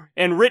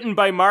 and written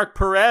by Mark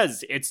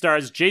Perez. It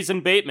stars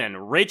Jason Bateman,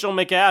 Rachel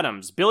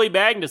McAdams, Billy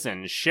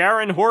Magnuson,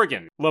 Sharon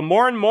Horgan,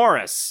 Lamorne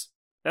Morris.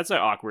 That's an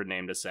awkward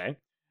name to say.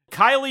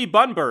 Kylie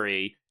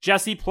Bunbury,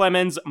 Jesse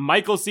Plemons,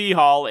 Michael C.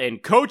 Hall,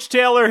 and Coach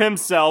Taylor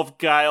himself,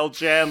 Kyle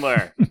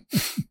Chandler.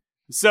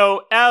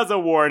 So, as a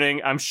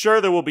warning, I'm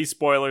sure there will be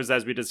spoilers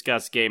as we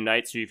discuss Game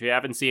Night, so if you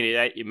haven't seen it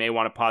yet, you may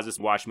want to pause this,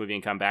 watch the movie,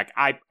 and come back.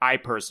 I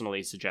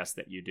personally suggest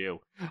that you do.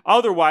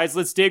 Otherwise,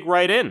 let's dig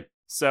right in.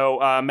 So,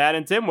 Matt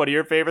and Tim, what are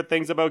your favorite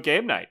things about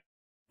Game Night?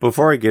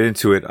 Before I get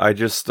into it, I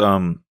just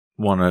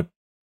want to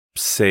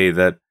say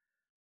that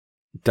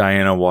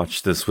Diana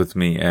watched this with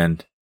me,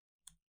 and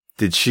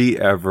did she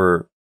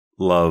ever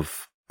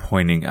love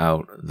pointing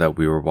out that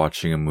we were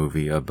watching a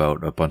movie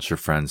about a bunch of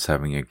friends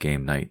having a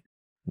game night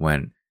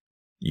when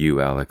you,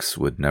 Alex,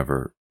 would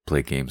never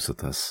play games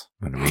with us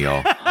when we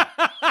all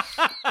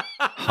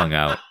hung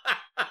out?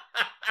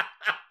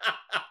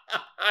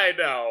 I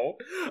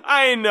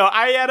know.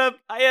 I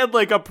had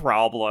like a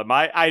problem.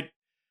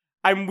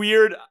 I'm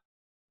weird.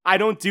 I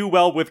don't do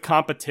well with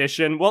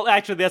competition. Well,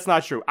 actually, that's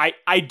not true.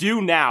 I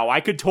do now. I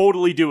could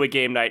totally do a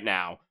game night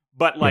now.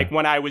 But like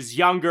when I was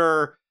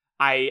younger,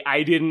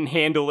 I didn't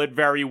handle it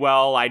very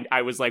well.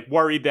 I was like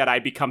worried that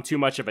I'd become too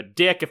much of a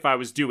dick if I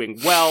was doing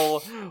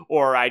well,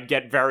 or I'd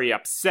get very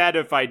upset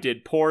if I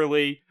did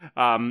poorly.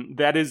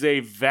 That is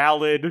a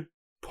valid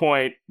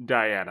point,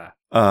 Diana.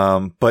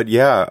 But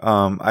yeah,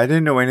 I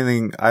didn't know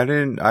anything.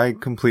 I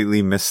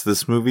completely missed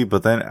this movie,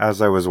 but then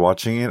as I was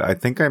watching it, I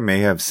think I may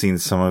have seen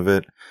some of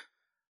it,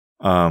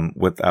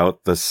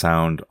 without the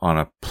sound on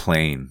a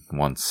plane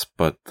once,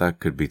 but that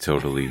could be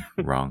totally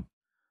wrong.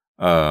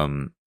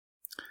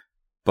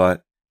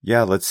 But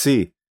yeah, let's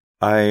see.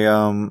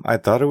 I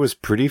thought it was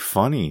pretty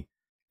funny,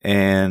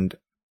 and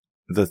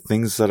the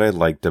things that I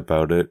liked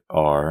about it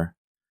are,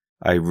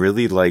 I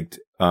really liked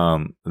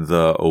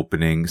the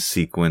opening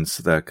sequence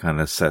that kind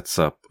of sets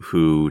up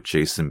who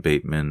Jason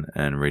Bateman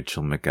and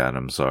Rachel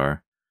McAdams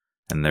are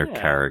and their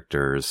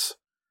characters.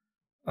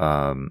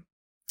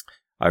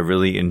 I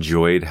really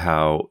enjoyed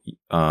how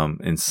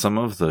in some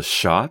of the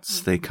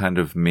shots they kind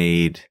of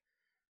made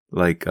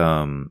like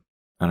I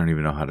don't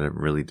even know how to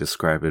really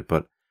describe it,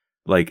 but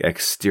like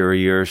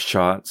exterior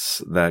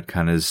shots that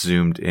kind of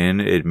zoomed in.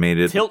 It made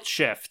it tilt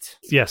shift.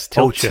 Yes,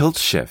 tilt shift. Tilt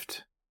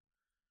shift.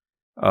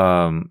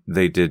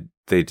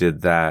 They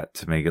did that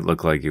to make it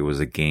look like it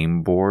was a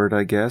game board,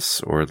 I guess,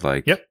 or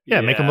like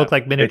make them look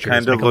like miniatures,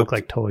 make them look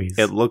like toys.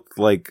 It looked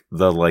like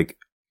the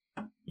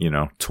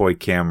toy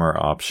camera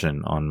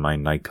option on my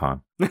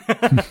Nikon.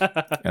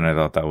 And I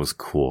thought that was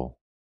cool.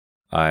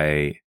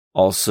 I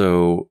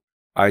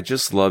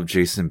just love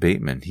Jason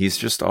Bateman. He's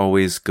just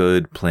always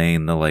good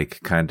playing the like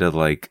kind of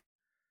like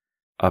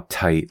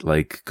uptight,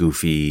 like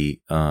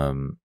goofy, guy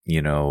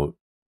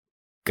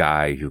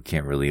who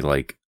can't really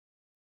like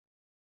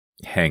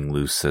hang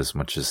loose as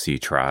much as he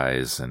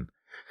tries. And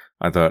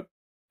I thought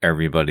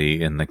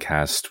everybody in the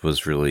cast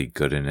was really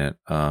good in it.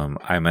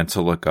 I meant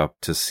to look up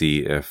to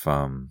see if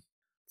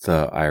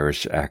the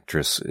Irish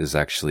actress is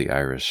actually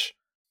Irish,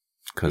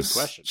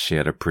 because she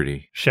had a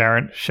pretty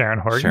Sharon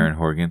Horgan. Sharon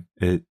Horgan.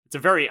 It's a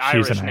very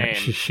Irish name.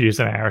 She's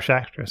an Irish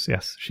actress.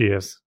 Yes, she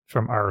is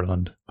from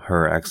Ireland.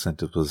 Her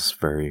accent was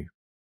very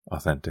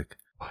authentic.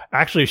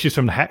 Actually, she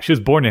was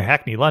born in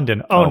Hackney,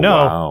 London. Oh no!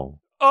 Wow.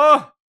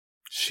 Oh,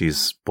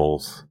 she's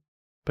both.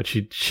 But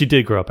she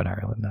did grow up in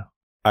Ireland, though.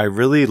 I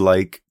really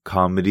like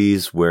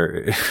comedies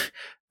where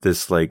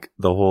this like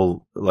the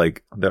whole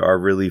like there are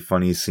really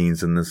funny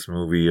scenes in this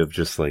movie of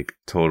just like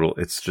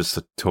it's just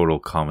a total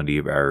comedy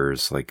of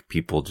errors. Like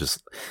people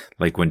just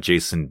like when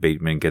Jason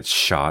Bateman gets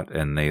shot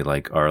and they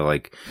like are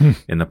like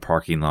in the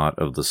parking lot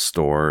of the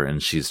store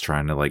and she's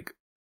trying to like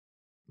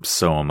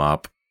sew him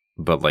up,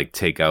 but like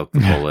take out the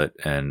bullet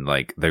and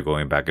like they're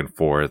going back and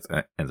forth,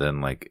 and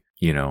then like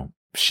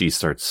she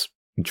starts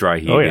dry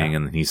heaving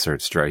and then he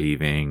starts dry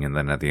heaving, and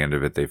then at the end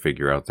of it they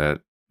figure out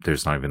that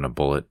there's not even a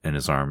bullet in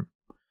his arm.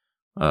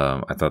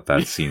 I thought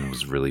that scene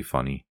was really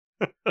funny.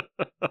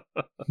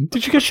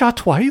 Did you get shot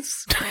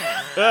twice?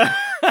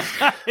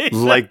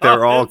 Like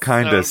they're all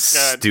kind of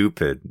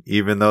stupid,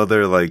 even though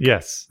they're like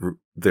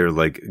they're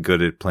like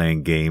good at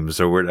playing games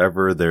or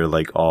whatever. They're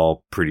like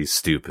all pretty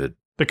stupid.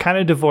 They're kind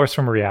of divorced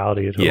from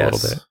reality a little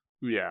bit.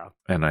 Yeah,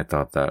 and I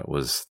thought that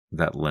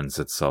lends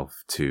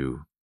itself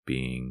to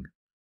being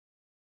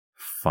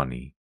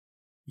funny.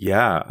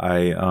 Yeah,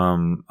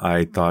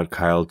 I thought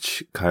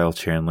Kyle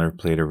Chandler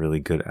played a really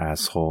good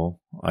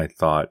asshole. I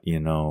thought,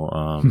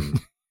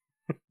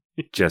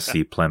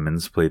 Jesse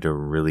Plemons played a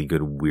really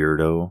good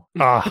weirdo.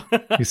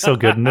 He's so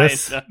good in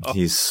this.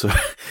 He's so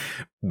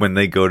when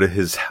they go to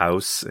his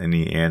house and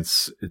he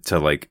ants to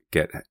like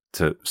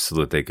so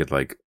that they could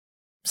like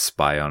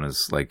spy on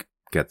his like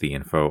get the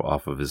info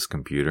off of his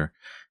computer,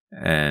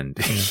 and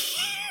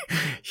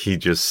he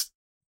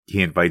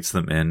invites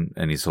them in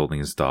and he's holding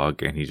his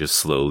dog and he just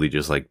slowly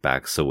just like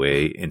backs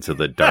away into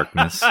the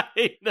darkness.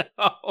 I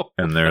know.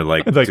 And they're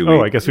like,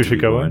 I guess we should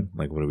go in.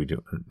 Like, what do we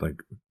do?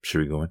 Like, should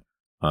we go in?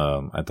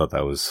 I thought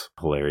that was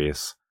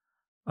hilarious.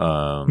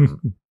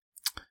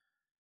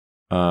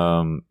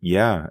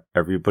 Yeah,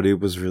 everybody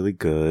was really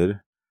good.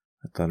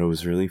 I thought it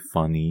was really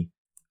funny.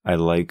 I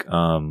like,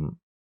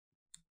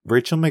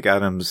 Rachel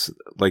McAdams,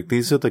 like,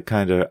 these are the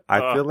kind of,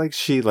 I feel like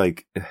she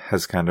like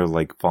has kind of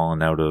like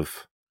fallen out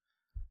of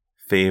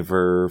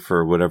favor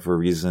for whatever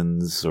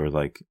reasons, or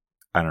like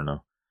I don't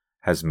know,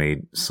 has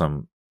made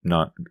some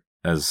not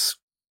as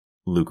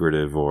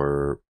lucrative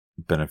or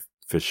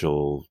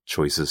beneficial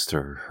choices to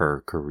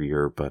her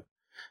career, but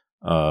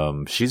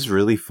she's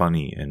really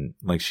funny and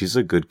like she's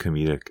a good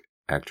comedic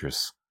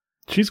actress.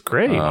 She's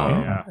great.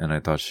 And I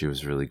thought she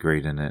was really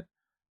great in it.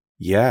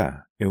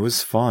 Yeah, it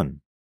was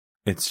fun.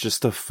 It's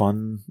just a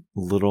fun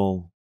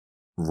little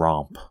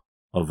romp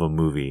of a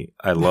movie.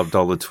 I loved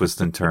all the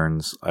twists and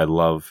turns.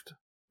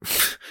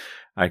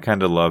 I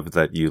kind of loved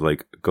that you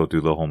like go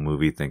through the whole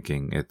movie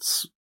thinking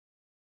it's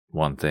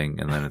one thing,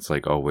 and then it's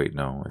like, oh wait,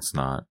 no, it's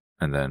not,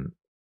 and then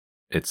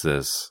it's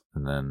this,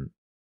 and then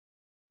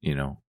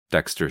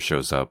Dexter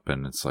shows up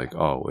and it's like,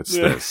 oh, it's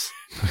this.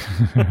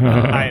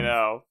 I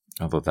know.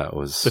 I thought that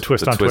was the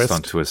twist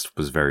on twist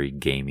was very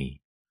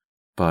gamey,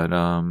 but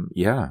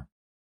yeah,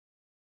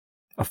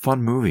 a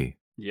fun movie.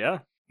 Yeah.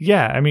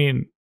 I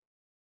mean,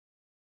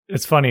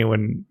 it's funny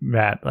when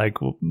Matt, like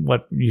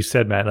what you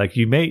said, Matt, like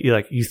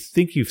you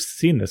think you've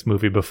seen this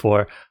movie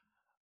before.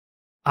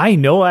 I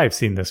know I've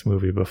seen this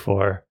movie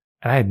before,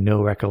 and I had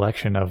no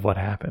recollection of what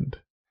happened.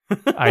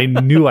 I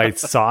knew I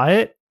saw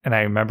it, and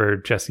I remember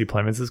Jesse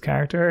Plemons'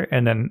 character,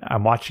 and then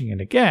I'm watching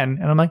it again,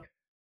 and I'm like,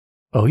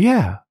 oh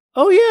yeah.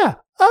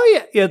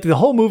 Yeah, the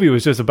whole movie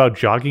was just about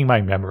jogging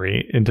my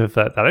memory into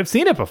that I've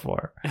seen it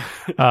before,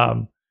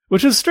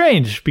 which is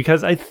strange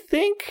because I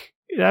think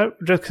that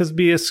just could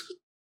be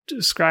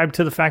ascribed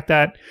to the fact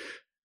that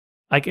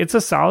like it's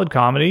a solid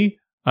comedy,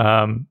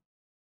 and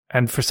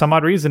for some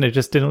odd reason it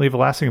just didn't leave a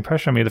lasting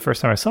impression on me the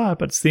first time I saw it.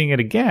 But seeing it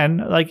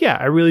again, like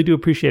I really do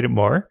appreciate it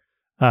more.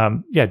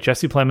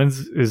 Jesse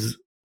Plemons is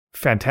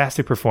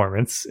fantastic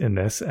performance in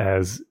this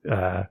as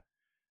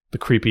the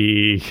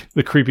creepy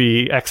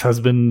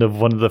ex-husband of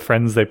one of the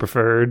friends they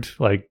preferred,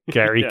 like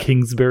Gary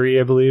Kingsbury,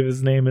 I believe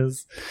his name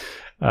is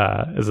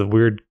a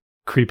weird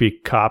creepy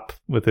cop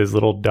with his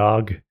little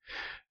dog.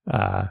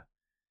 The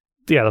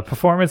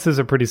performances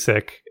are pretty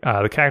sick.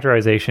 The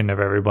characterization of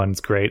everyone's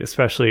great,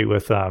 especially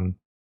with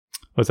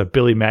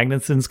Billy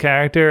Magnuson's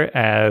character,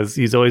 as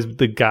he's always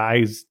the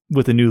guy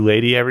with a new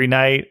lady every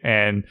night,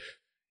 and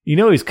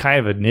he's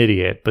kind of an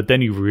idiot, but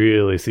then you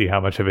really see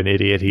how much of an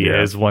idiot he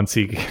is once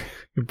he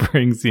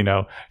brings,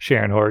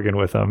 Sharon Horgan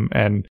with him.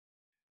 And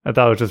I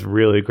thought it was just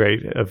really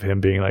great of him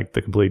being like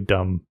the complete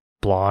dumb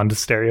blonde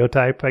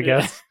stereotype, I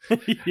guess.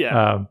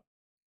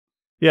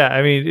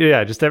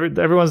 Just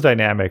everyone's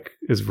dynamic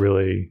is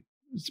really,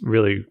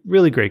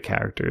 really great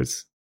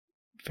characters.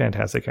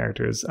 Fantastic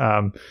characters.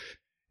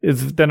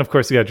 Then of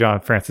course you got John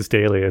Francis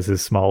Daley as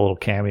his small little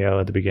cameo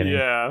at the beginning.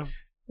 Yeah.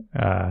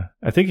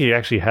 I think he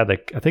actually had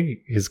I think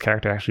his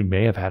character actually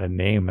may have had a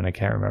name, and I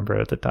can't remember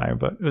it at the time,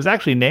 but it was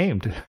actually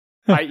named.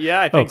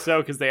 I think so,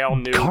 because they all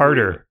knew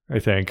Carter. I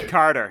think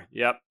Carter.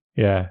 Yep.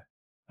 Yeah.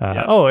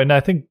 Oh, and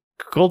I think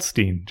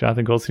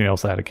Jonathan Goldstein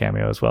also had a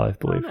cameo as well, I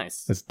believe. Oh,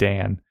 nice. As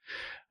Dan.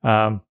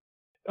 The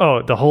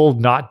whole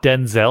not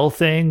Denzel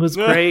thing was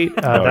great.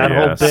 That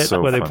whole bit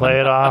so where funny. They play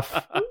it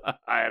off.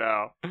 I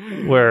know.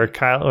 Where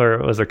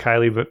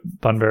Kylie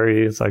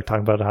Bunbury is like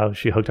talking about how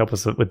she hooked up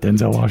with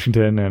Denzel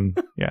Washington, and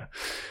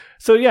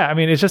So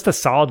it's just a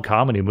solid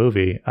comedy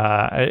movie.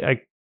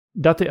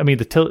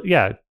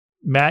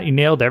 Matt, you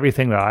nailed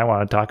everything that I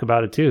want to talk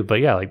about it too. But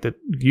like the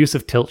use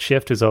of tilt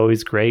shift is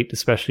always great,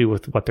 especially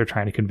with what they're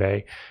trying to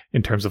convey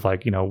in terms of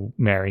like,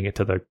 marrying it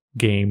to the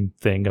game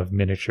thing of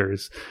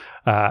miniatures.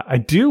 I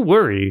do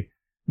worry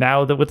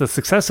now that with the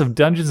success of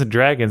Dungeons and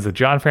Dragons, that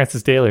John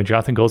Francis Daley and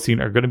Jonathan Goldstein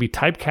are going to be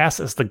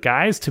typecast as the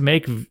guys to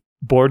make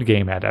board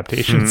game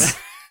adaptations.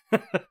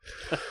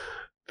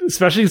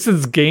 Especially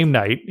since Game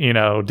Night,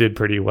 did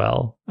pretty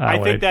well. I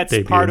think that's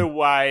part of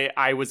why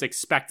I was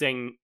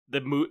expecting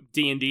the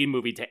D&D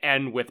movie to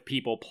end with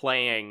people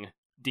playing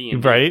D&D.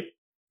 Right?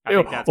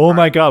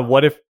 My God,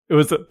 what if it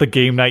was the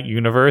Game Night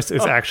universe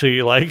is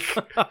actually like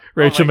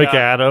Rachel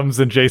McAdams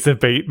and Jason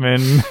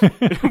Bateman.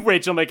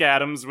 Rachel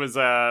McAdams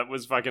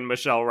was fucking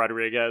Michelle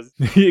Rodriguez.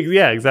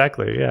 Yeah,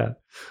 exactly. Yeah.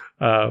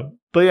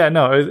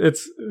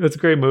 It's a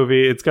great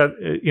movie. It's got,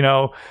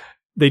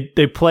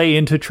 they play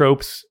into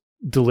tropes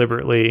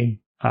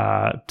deliberately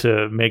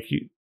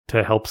to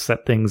help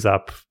set things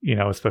up,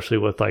 especially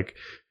with like,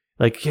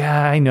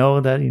 I know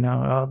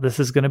that, this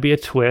is going to be a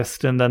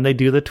twist, and then they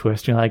do the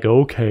twist, and you're like,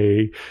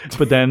 okay,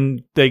 but then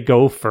they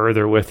go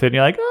further with it, and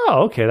you're like,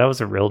 oh, okay, that was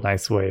a real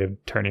nice way of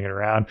turning it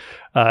around.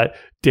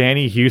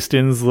 Danny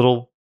Houston's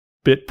little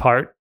but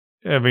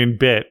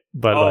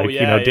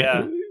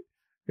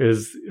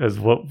is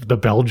what the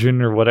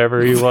Belgian or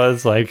whatever he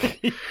was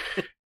like.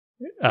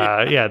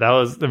 That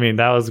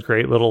was a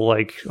great little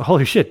like,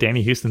 holy shit,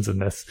 Danny Houston's in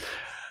this.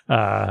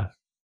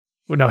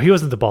 No, he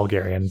wasn't the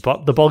Bulgarian.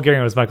 The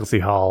Bulgarian was Michael C.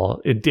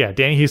 Hall.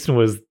 Danny Houston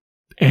was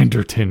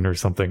Anderton or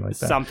something like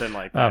that. Something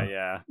like that,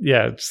 yeah.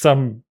 Yeah,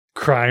 some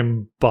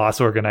crime boss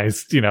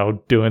organized,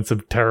 doing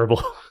some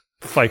terrible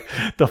fight.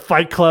 The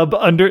Fight Club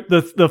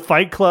the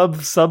Fight Club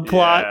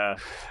subplot. Yeah.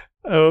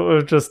 It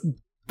was just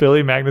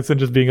Billy Magnuson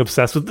just being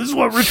obsessed with, this is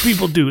what rich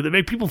people do. They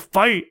make people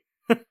fight.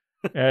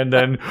 And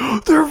then,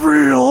 they're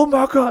real. Oh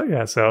my God.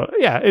 Yeah, so,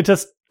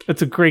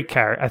 it's a great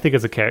character. I think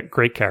it's a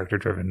great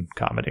character-driven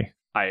comedy.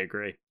 I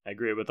agree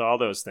with all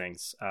those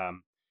things.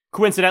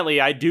 Coincidentally,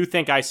 I do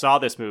think I saw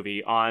this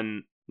movie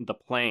on the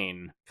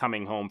plane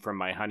coming home from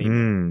my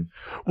honeymoon.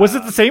 Was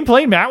it the same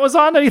plane Matt was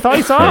on that he thought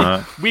he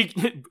saw?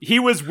 He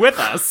was with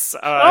us.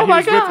 Oh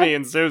my God. With me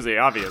and Susie,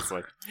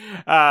 obviously.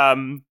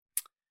 And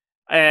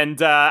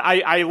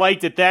I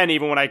liked it then,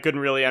 even when I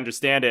couldn't really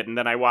understand it. And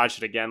then I watched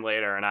it again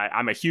later, and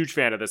I'm a huge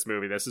fan of this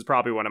movie. This is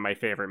probably one of my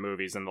favorite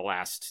movies in the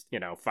last,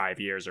 5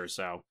 years or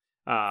so.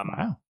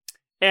 Wow.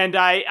 And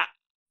I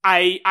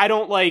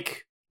don't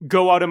like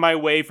go out of my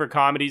way for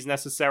comedies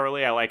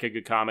necessarily. I like a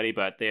good comedy,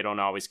 but they don't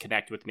always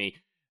connect with me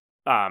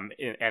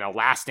in a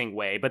lasting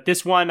way. But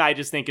this one I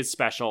just think is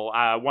special.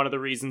 One of the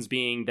reasons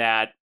being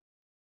that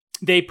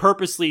they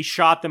purposely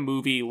shot the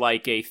movie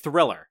like a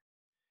thriller.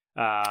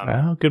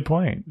 Good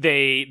point.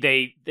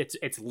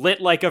 It's lit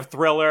like a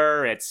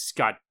thriller. It's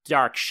got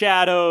dark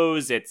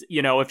shadows. It's,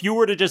 if you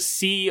were to just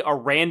see a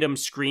random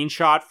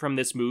screenshot from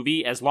this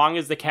movie, as long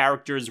as the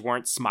characters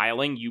weren't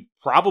smiling, you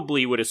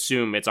probably would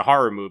assume it's a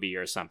horror movie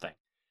or something.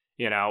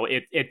 You know,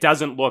 it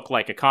doesn't look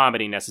like a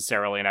comedy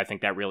necessarily, and I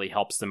think that really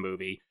helps the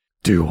movie.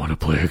 Do you want to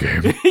play a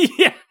game?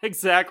 Yeah,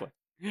 exactly.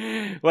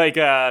 Like,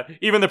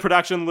 even the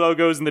production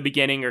logos in the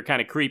beginning are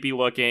kind of creepy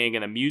looking,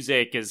 and the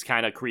music is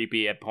kind of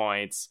creepy at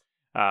points.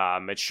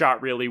 It's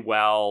shot really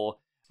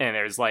well, and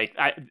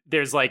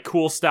there's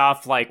cool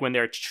stuff, like when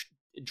they're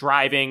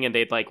driving and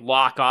they'd like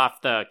lock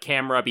off the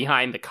camera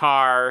behind the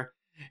car,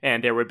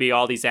 and there would be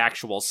all these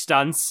actual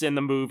stunts in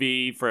the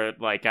movie for,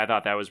 like, I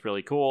thought that was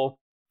really cool.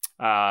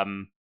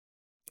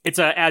 It's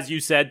as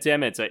you said,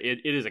 Tim, it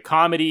is a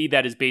comedy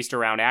that is based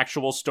around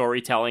actual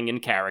storytelling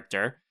and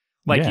character.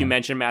 Like you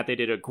mentioned, Matt, they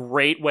did a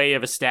great way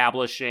of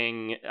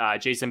establishing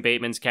Jason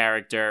Bateman's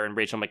character and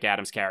Rachel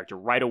McAdams' character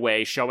right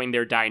away, showing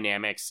their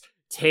dynamics,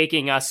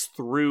 taking us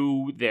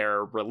through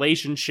their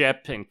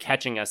relationship and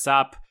catching us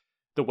up,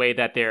 the way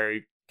that they're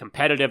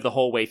competitive the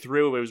whole way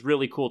through. It was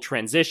really cool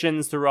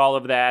transitions through all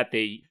of that.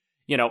 They,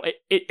 you know,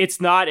 it's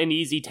not an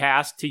easy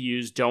task to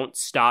use "Don't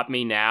Stop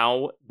Me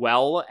Now"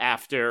 well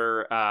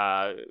after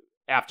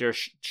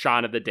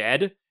Shaun of the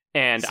Dead,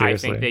 and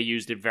seriously. I think they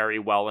used it very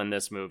well in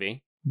this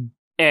movie.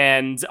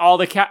 And all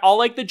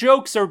the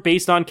jokes are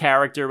based on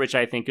character, which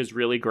I think is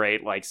really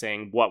great. Like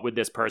saying, what would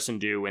this person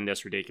do in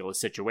this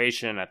ridiculous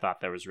situation? I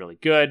thought that was really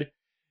good.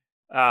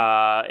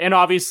 And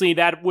obviously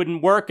that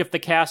wouldn't work if the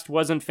cast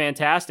wasn't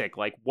fantastic.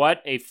 Like,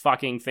 what a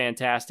fucking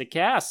fantastic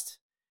cast.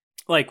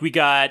 Like, we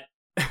got,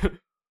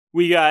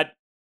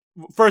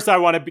 first I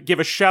want to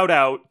give a shout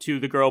out to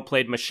the girl who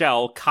played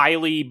Michelle,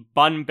 Kylie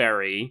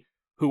Bunbury,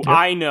 who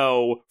I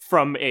know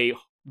from a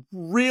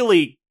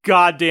really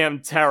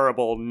goddamn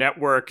terrible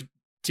network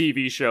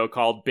TV show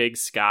called Big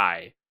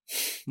Sky.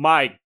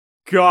 My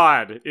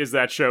God, is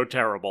that show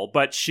terrible.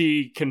 But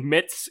she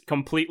commits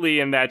completely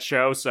in that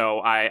show,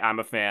 so I'm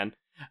a fan.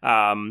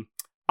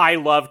 I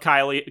love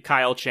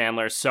Kyle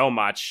Chandler so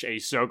much.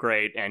 He's so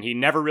great, and he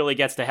never really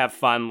gets to have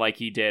fun like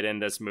he did in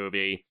this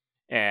movie.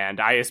 And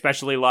I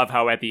especially love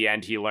how at the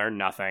end he learned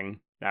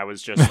nothing. That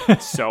was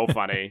just so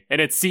funny. And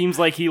it seems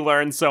like he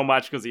learned so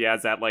much because he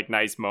has that like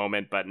nice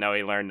moment, but no,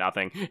 he learned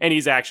nothing. And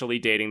he's actually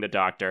dating the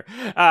doctor.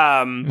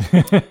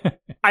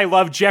 I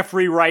love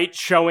Jeffrey Wright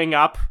showing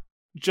up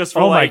just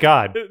for my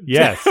God.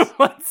 Yes.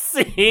 One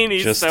scene.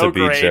 He's just so to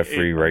be great.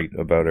 Jeffrey Wright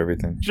about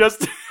everything.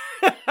 Just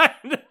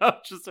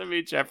to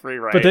be Jeffrey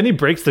Wright. But then he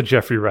breaks the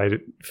Jeffrey Wright,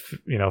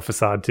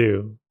 facade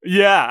too.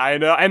 Yeah, I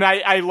know. And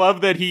I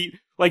love that he,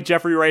 like,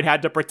 Jeffrey Wright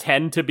had to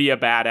pretend to be a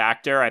bad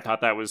actor. I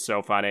thought that was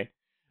so funny.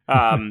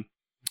 And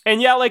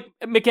yeah, like,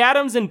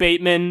 McAdams and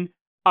Bateman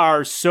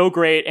are so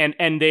great,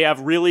 and they have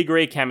really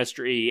great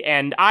chemistry.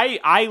 And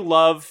I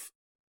love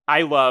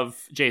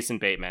Jason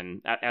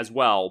Bateman as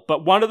well.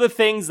 But one of the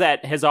things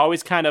that has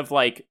always kind of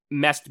like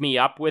messed me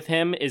up with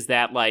him is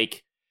that,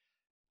 like,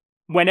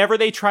 whenever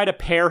they try to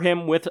pair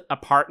him with a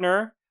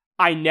partner,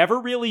 I never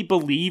really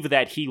believe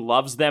that he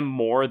loves them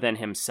more than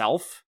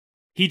himself.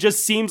 He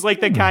just seems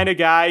like the kind of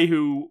guy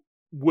who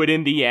would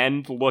in the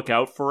end look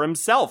out for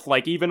himself.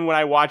 Like, even when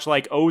I watch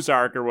like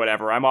Ozark or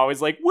whatever, I'm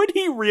always like, would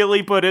he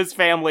really put his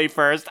family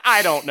first?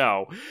 I don't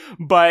know.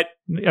 But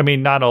I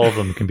mean, not all of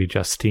them can be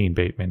Justine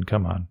Bateman.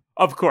 Come on.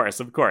 Of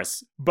course.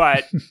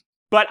 But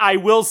but I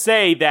will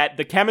say that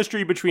the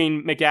chemistry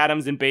between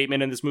McAdams and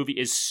Bateman in this movie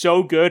is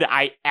so good,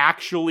 I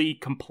actually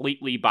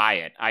completely buy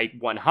it. I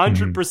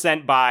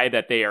 100% buy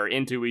that they are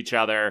into each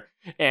other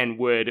and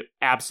would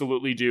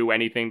absolutely do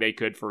anything they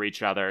could for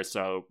each other.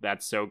 So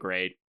that's so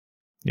great.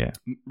 Yeah.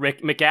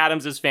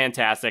 McAdams is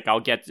fantastic.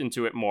 I'll get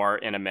into it more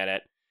in a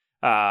minute.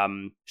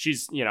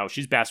 She's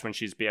best when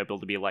she's able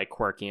to be like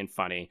quirky and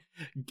funny.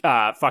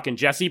 Fucking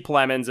Jesse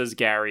Plemons as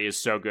Gary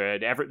is so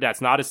good.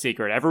 That's not a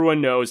secret.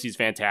 Everyone knows he's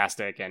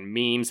fantastic, and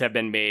memes have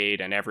been made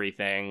and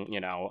everything,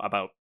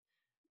 about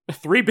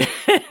three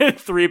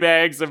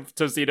bags of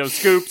Tostito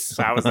scoops.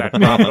 How is that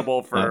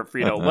profitable for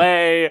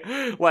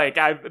Frito-Lay? Like,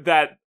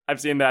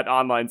 I've seen that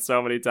online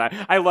so many times.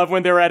 I love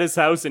when they're at his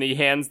house and he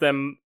hands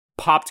them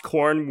popped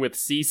corn with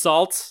sea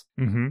salt.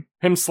 Mm-hmm.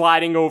 Him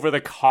sliding over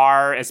the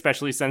car,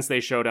 especially since they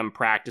showed him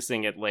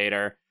practicing it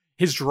later.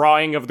 His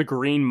drawing of the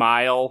Green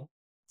Mile,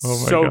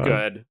 so God.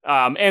 Good.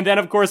 And then,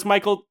 of course,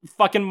 Michael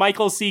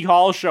C.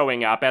 Hall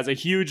showing up as a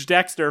huge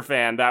Dexter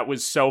fan. That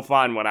was so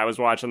fun when I was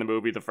watching the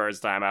movie the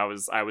first time. I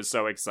was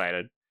so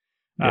excited.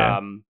 Yeah.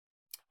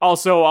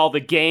 Also, all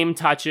the game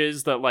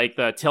touches,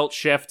 the tilt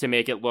shift to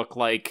make it look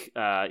like,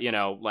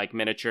 like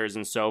miniatures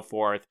and so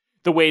forth.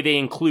 The way they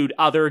include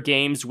other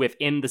games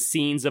within the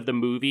scenes of the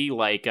movie,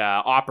 like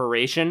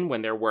Operation,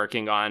 when they're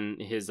working on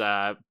his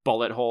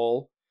bullet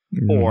hole,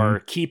 or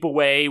Keep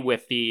Away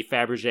with the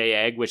Fabergé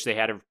egg, which they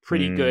had a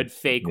pretty good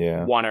fake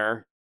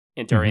oneer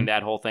during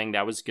that whole thing.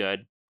 That was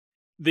good.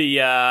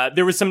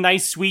 There was some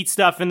nice sweet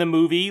stuff in the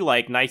movie,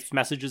 like nice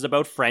messages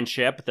about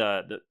friendship,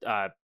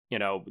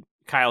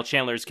 Kyle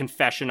Chandler's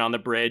confession on the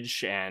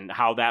bridge and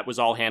how that was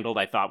all handled,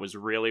 I thought was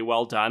really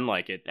well done.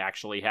 Like, it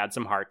actually had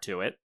some heart to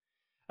it.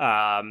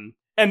 And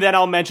then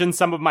I'll mention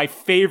some of my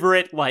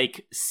favorite,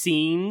 like,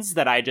 scenes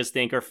that I just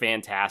think are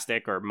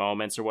fantastic, or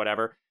moments or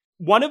whatever.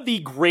 One of the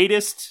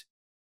greatest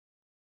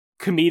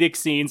comedic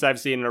scenes I've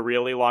seen in a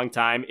really long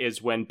time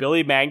is when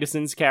Billy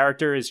Magnuson's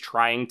character is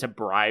trying to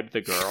bribe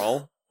the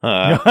girl.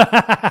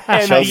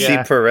 And Chelsea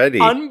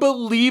Peretti.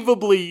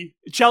 Unbelievably,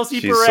 Chelsea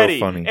She's Peretti.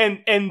 So funny.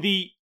 And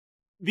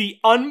the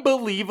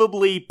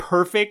unbelievably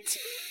perfect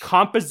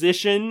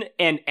composition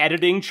and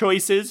editing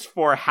choices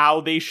for how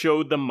they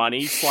showed the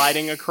money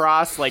sliding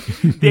across. Like,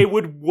 they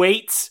would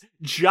wait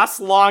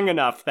just long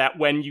enough that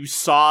when you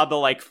saw the,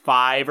 like,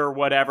 5 or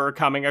whatever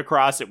coming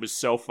across, it was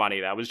so funny.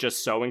 That was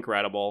just so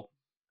incredible.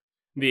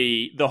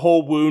 The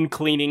whole wound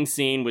cleaning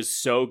scene was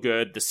so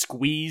good. The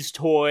squeeze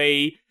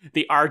toy,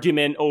 the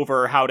argument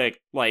over how to,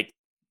 like,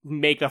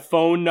 make the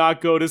phone not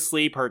go to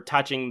sleep, her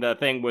touching the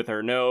thing with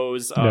her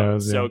nose.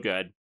 So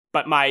good.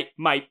 But I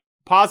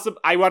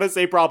want to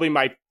say probably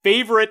my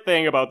favorite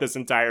thing about this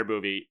entire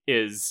movie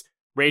is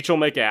Rachel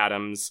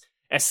McAdams,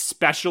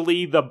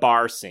 especially the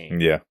bar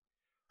scene. Yeah.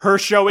 Her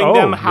showing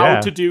them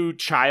how to do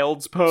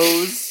child's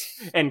pose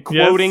and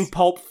quoting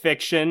Pulp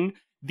Fiction.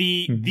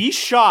 The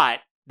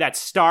shot that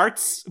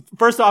starts,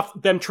 first off,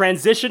 them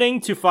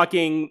transitioning to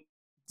fucking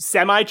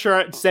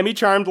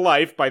Semi-Charmed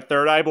Life by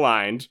Third Eye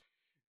Blind.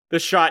 The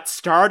shot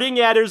starting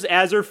at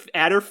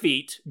her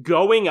feet,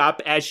 going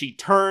up as she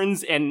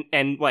turns and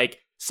like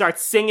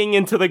starts singing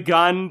into the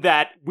gun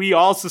that we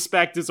all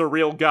suspect is a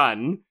real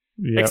gun,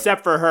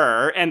 except for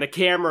her, and the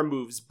camera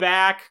moves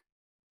back.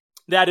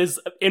 That is,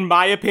 in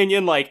my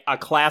opinion, like a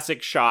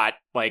classic shot,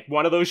 like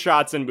one of those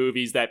shots in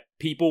movies that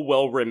people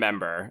will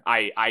remember.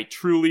 I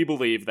truly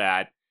believe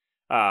that.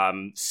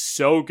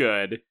 So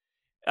good.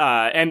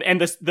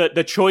 And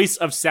the choice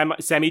of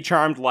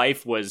Semi-Charmed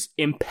Life was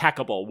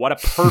impeccable. What a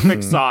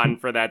perfect song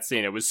for that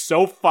scene. It was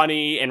so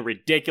funny and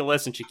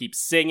ridiculous, and she keeps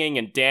singing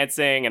and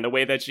dancing, and the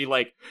way that she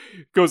like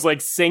goes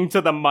like sing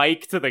to the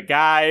mic to the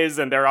guys,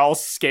 and they're all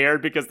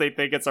scared because they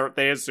think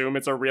they assume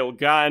it's a real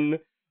gun.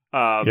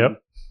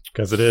 Yep,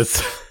 because it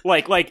is.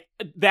 like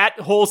that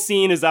whole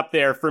scene is up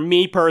there for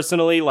me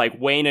personally. Like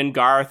Wayne and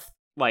Garth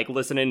like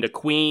listening to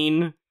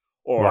Queen.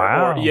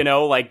 Or, you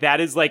know, like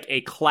that is like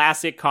a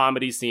classic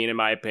comedy scene, in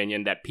my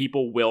opinion, that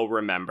people will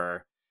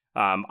remember.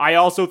 I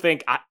also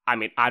think, I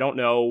mean, I don't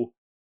know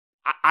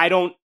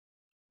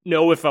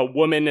if a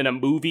woman in a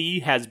movie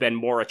has been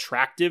more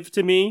attractive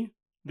to me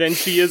than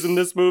she is in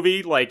this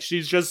movie. Like,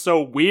 she's just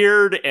so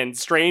weird and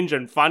strange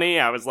and funny.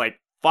 I was like,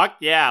 fuck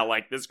yeah,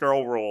 like this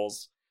girl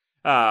rules.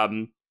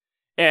 And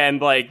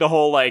like the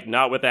whole, like,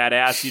 not with that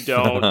ass, you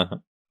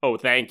don't. Oh,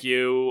 thank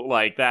you.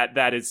 Like,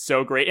 that is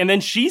so great. And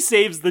then she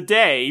saves the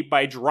day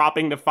by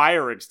dropping the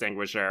fire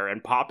extinguisher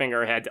and popping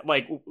her head.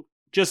 Like,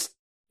 just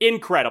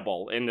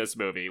incredible in this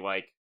movie.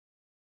 Like,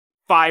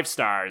 5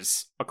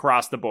 stars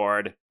across the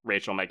board,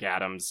 Rachel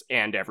McAdams,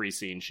 and every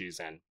scene she's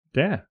in.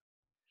 Yeah.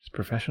 She's a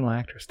professional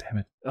actress, damn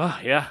it.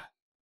 Oh, yeah.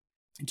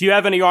 Do you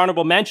have any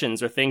honorable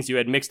mentions or things you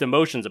had mixed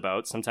emotions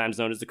about, sometimes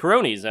known as the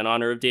Cronies, in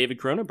honor of David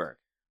Cronenberg?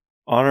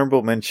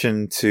 Honorable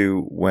mention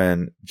to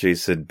when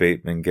Jason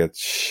Bateman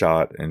gets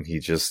shot and he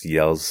just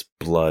yells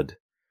blood.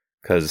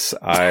 Because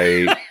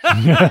that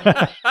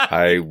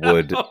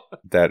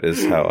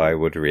is how I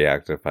would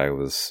react if I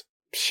was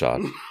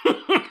shot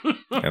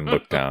and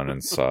looked down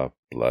and saw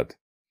blood.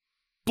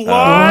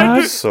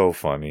 Blood! So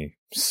funny.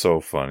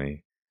 So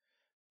funny.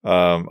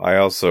 I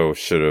also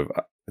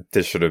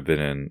this should have been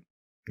in,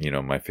 you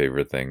know, my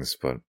favorite things,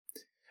 but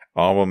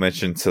honorable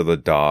mention to the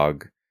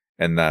dog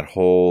and that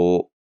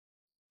whole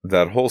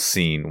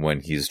scene when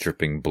he's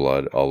dripping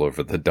blood all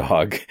over the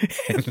dog,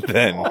 and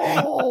then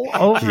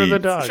the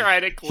dog.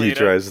 He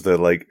tries to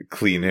like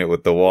clean it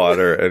with the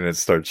water, and it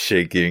starts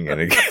shaking, and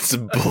it gets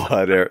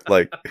blood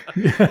like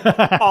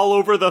all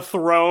over the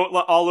throne,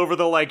 all over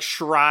the like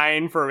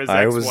shrine for his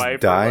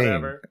ex-wife. Or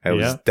whatever. I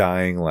was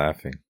dying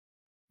laughing.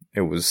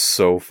 It was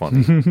so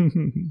funny.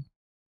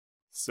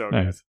 So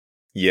nice.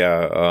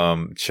 Yeah,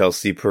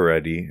 Chelsea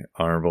Peretti,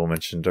 honorable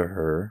mention to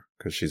her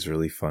because she's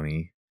really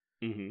funny.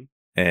 Mm-hmm.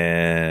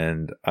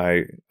 And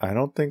I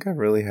don't think I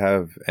really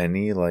have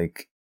any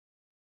like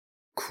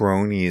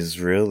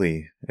cronies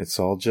really. It's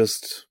all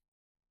just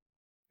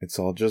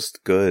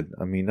good.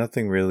 I mean,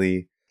 nothing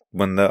really.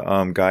 When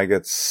the guy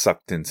gets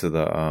sucked into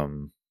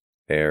the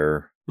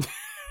air,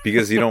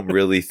 because you don't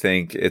really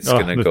think it's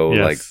gonna go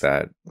like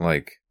that,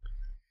 like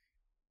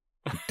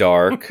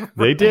dark.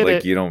 They did like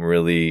it. You don't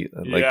really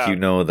like you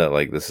know that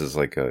like this is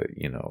like a,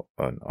 you know,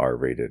 an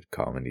R-rated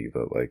comedy,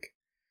 but like.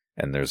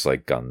 And there's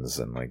like guns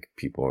and like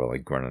people are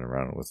like running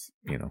around with,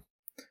 you know,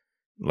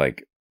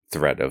 like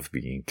threat of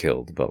being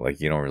killed. But like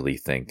you don't really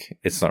think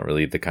it's not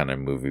really the kind of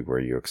movie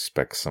where you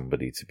expect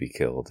somebody to be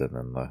killed and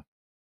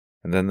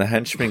then the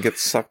henchman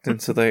gets sucked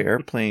into the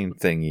airplane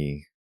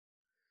thingy.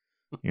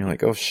 You're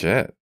like, oh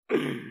shit.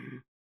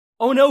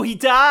 Oh no, he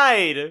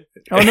died.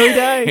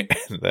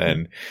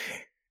 and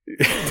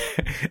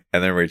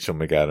then Rachel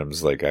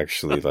McAdams like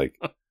actually like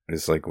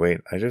is like, wait,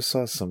 I just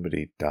saw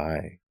somebody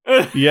die.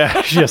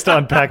 Yeah, she has to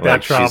unpack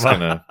that trauma. She's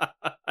gonna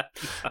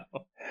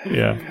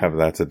have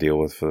that to deal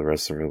with for the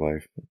rest of her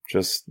life.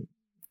 Just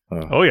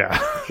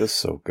just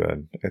so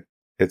good.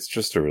 It's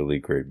just a really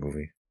great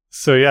movie.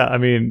 So yeah, I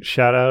mean,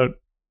 shout out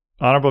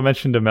honorable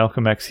mention to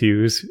Malcolm X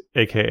Hughes,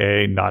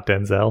 aka not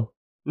Denzel.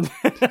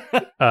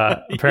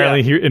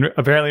 Apparently, in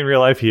real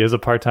life, he is a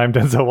part-time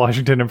Denzel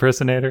Washington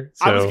impersonator.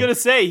 So I was gonna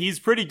say he's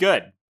pretty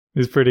good.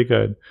 He's pretty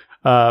good.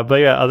 But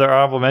yeah, other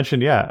honorable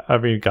mention. Yeah, I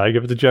mean, gotta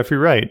give it to Jeffrey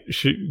Wright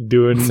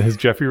doing his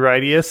Jeffrey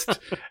Wrightiest.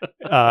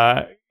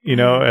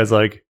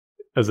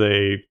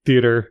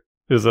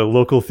 As a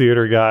local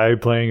theater guy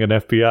playing an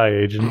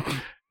FBI agent,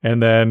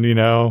 and then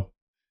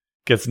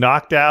gets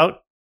knocked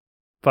out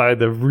by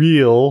the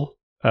real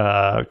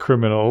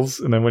criminals,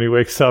 and then when he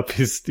wakes up,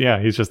 he's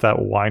just that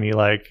whiny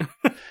like,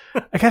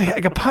 I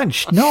got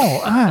punched.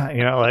 No,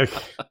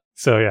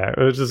 so yeah, it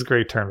was just a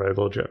great turn by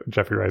little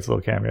Jeffrey Wright's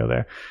little cameo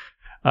there.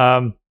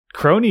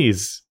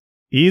 Cronies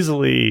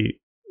easily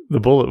the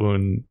bullet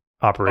wound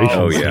operation.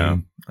 Oh scene. yeah,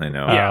 I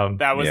know. Yeah,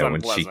 that was when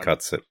unpleasant. she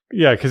cuts it.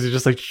 Yeah, because you're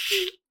just like,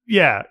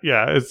 yeah,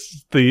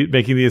 it's the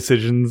making the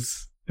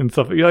incisions and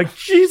stuff. You're like,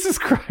 Jesus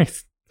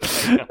Christ.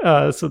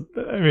 So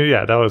I mean,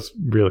 yeah, that was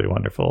really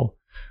wonderful.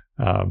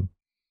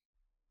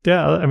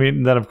 Yeah, I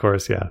mean, then of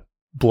course, yeah,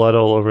 blood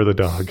all over the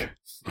dog.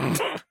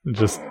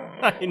 Just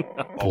I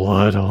know.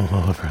 blood all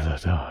over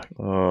the dog.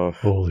 Oh,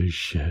 holy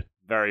shit!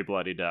 Very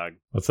bloody dog.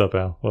 What's up,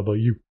 Al? What about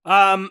you?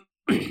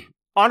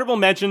 Honorable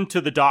mention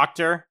to the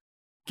doctor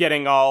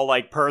getting all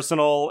like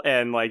personal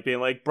and like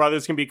being like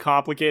brothers can be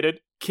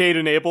complicated. Cain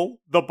and Abel,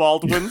 the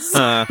Baldwins.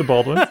 The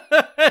Baldwins.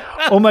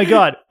 Oh my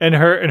god! And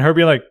her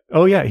being like,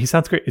 "Oh yeah, he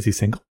sounds great. Is he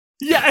single?"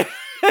 Yeah,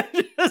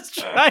 just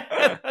trying.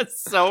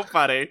 That's so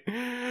funny.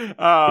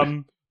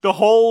 The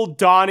whole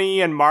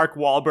Donnie and Mark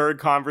Wahlberg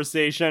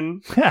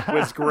conversation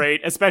was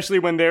great, especially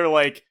when they were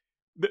like,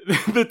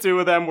 the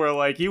two of them were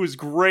like, he was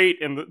great,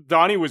 and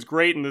Donnie was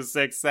great in The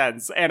Sixth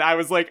Sense, and I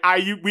was like,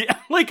 we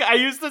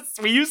used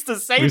to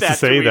say that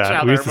to each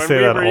other we used to when say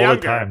we that were all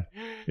younger. the time.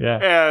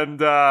 Yeah,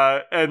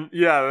 and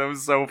yeah, that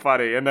was so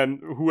funny. And then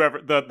whoever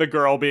the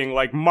girl being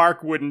like,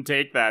 Mark wouldn't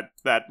take that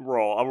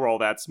role, a role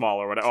that small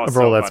or whatever. Oh, a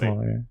role that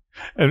small, yeah.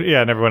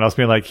 And everyone else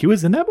being like, he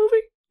was in that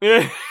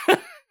movie.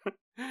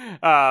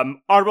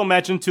 Honorable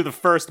mention to the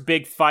first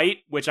big fight,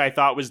 which I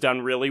thought was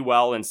done really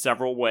well in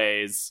several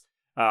ways.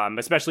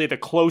 Especially the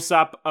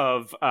close-up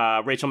of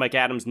Rachel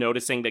McAdams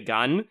noticing the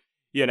gun.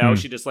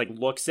 She just like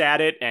looks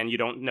at it, and you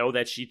don't know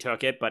that she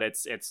took it, but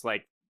it's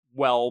like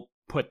well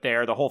put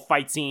there. The whole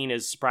fight scene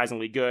is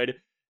surprisingly good.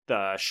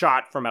 The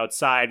shot from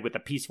outside with the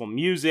peaceful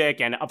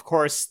music, and of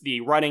course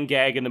the running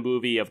gag in the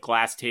movie of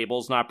glass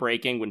tables not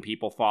breaking when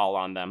people fall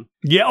on them.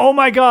 Yeah. Oh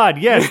my God.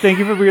 Yes. Thank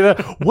you for bringing that.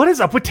 What is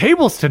up with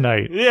tables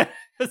tonight? Yeah,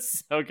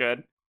 it's so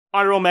good.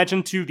 Honorable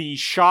mention to the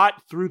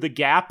shot through the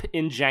gap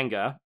in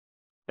Jenga.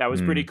 That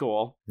was pretty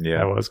cool. Yeah,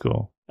 that was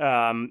cool.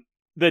 The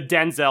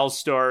Denzel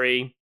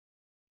story.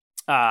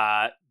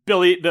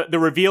 Billy, the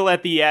reveal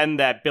at the end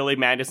that Billy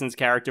Madison's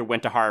character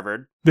went to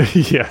Harvard.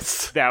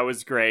 Yes. That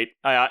was great.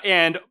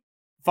 And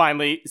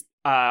finally,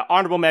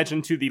 honorable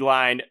mention to the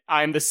line,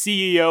 I'm the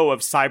CEO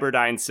of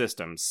Cyberdyne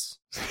Systems.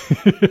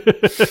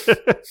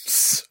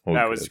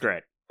 That was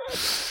great.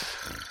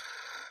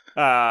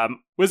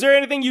 Was there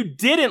anything you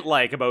didn't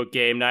like about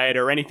game night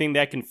or anything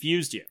that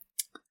confused you?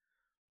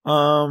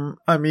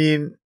 I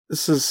mean,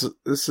 this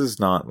is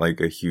not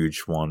like a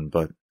huge one,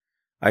 but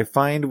I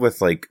find with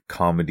like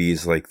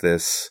comedies like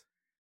this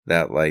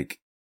that like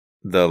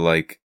the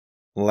like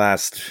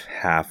last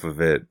half of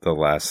it, the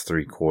last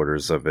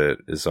 3/4 of it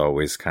is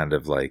always kind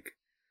of like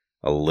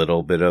a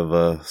little bit of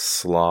a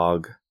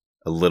slog,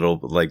 a little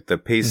like the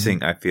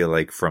pacing. I feel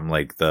like from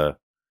like the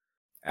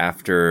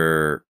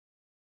after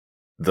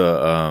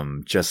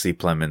the Jesse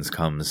Plemons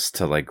comes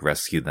to like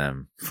rescue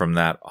them, from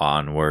that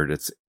onward,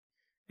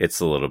 it's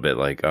a little bit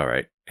like, all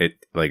right,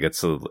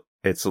 it's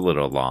a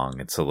little long.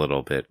 It's a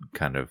little bit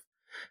kind of,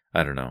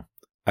 I don't know.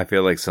 I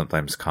feel like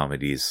sometimes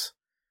comedies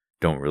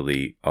don't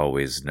really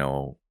always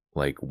know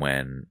like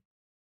when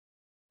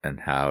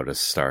and how to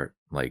start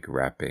like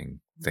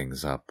wrapping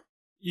things up.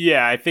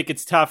 Yeah, I think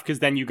it's tough because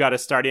then you got to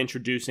start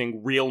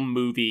introducing real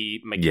movie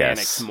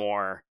mechanics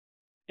more,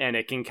 and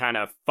it can kind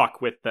of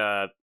fuck with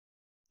the,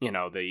 the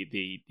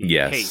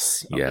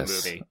pace of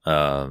the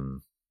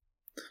movie.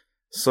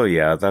 So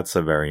yeah, that's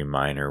a very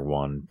minor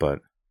one, but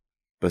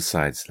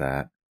besides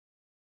that,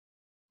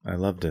 I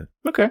loved it.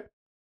 Okay.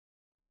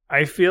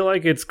 I feel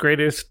like its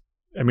greatest,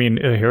 I mean,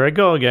 here I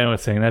go again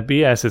with saying that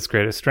BS, its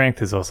greatest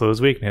strength is also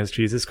its weakness.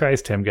 Jesus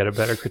Christ, Tim, get a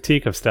better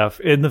critique of stuff.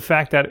 And the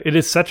fact that it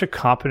is such a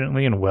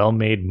competently and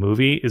well-made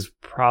movie is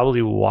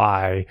probably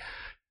why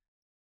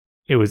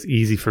it was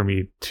easy for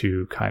me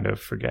to kind of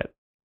forget.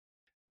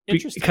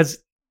 Interesting. Because,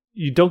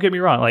 you don't get me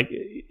wrong, like,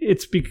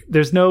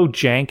 there's no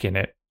jank in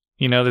it.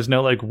 There's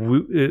no like,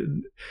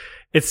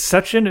 it's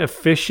such an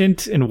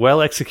efficient and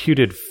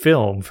well-executed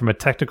film from a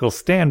technical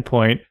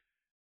standpoint.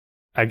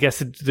 I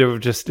guess it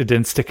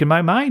didn't stick in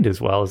my mind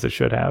as well as it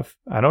should have.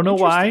 I don't know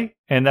why.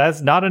 And that's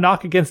not a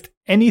knock against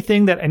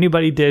anything that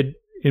anybody did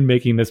in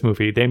making this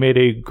movie. They made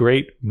a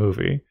great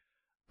movie,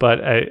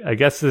 but I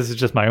guess this is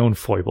just my own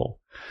foible.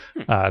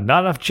 Not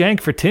enough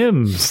jank for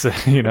Tim's,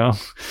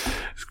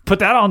 put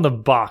that on the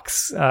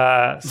box.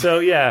 So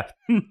yeah,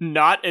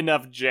 not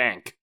enough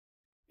jank.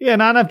 Yeah,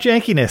 not enough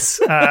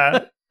jankiness.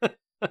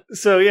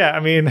 So yeah, I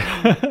mean,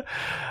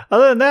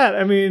 other than that,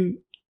 I mean,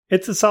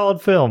 it's a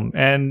solid film,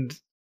 and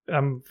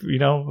I'm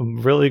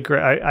really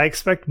great. I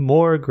expect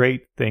more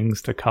great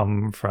things to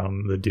come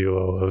from the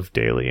duo of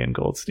Daly and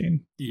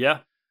Goldstein. Yeah.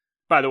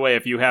 By the way,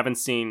 if you haven't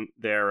seen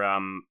their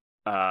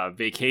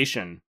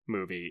Vacation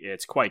movie,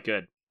 it's quite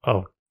good.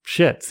 Oh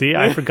shit! See,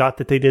 I forgot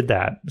that they did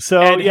that. So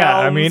Ed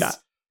yeah, Helms, I mean,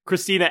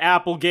 Christina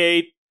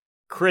Applegate,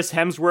 Chris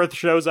Hemsworth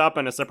shows up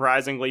in a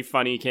surprisingly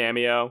funny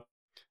cameo.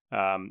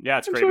 Yeah,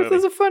 it's a great movie. Hemsworth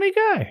is a funny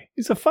guy.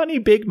 He's a funny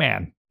big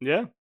man.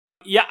 Yeah.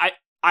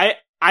 I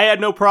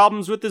had no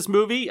problems with this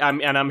movie.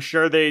 And I'm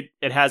sure it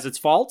has its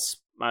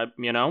faults, but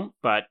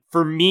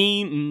for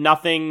me,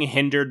 nothing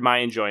hindered my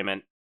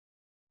enjoyment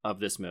of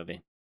this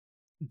movie.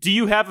 Do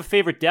you have a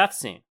favorite death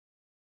scene?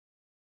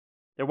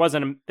 There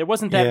wasn't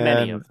that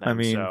many of them. I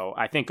mean, so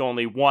I think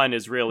only one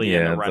is really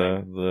in the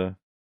running.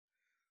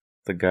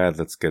 The guy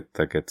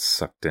that gets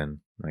sucked in,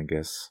 I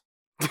guess.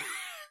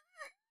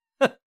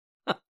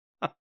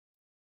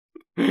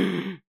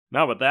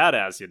 Not with that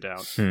ass, you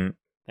don't.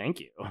 Thank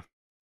you.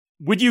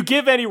 Would you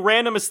give any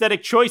random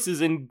aesthetic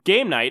choices in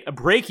Game Night a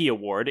Breaky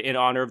Award in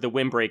honor of the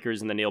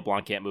windbreakers in the Neil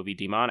Blomkamp movie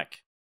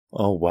Demonic?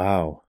 Oh,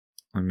 wow.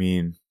 I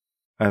mean,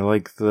 I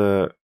like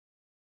the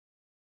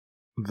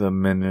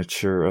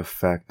miniature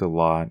effect a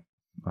lot.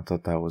 I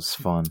thought that was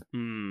fun.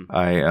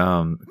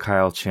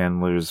 Kyle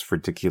Chandler's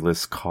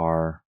ridiculous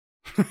car.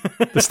 The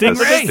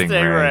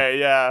Stingray.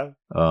 Yeah.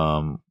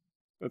 That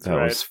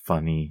was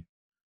funny.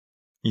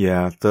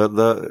 Yeah,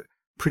 the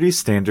pretty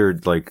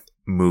standard like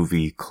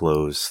movie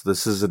close.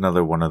 This is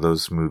another one of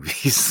those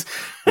movies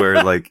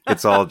where like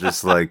it's all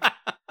just like, do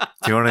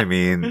you know what I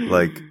mean?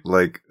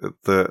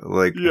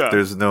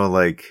 There's no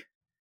like,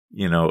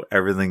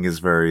 everything is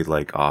very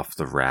like off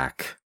the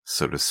rack,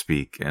 so to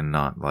speak, and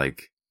not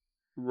like,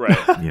 right.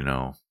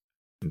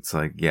 It's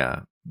like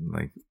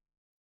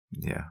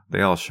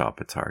they all shop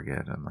at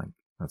Target and like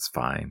that's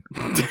fine.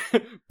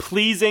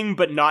 Pleasing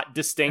but not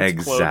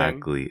distinct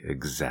clothing.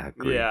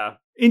 Exactly. Yeah.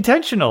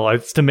 Intentional.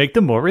 It's to make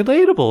them more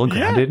relatable and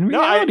grounded in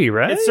reality,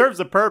 right? It serves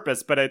a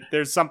purpose, but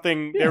there is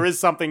something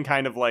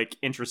kind of like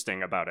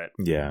interesting about it.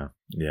 Yeah.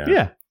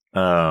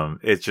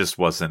 It just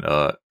wasn't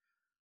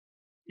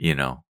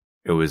it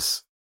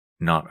was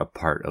not a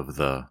part of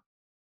the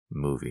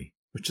movie,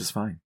 which is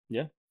fine.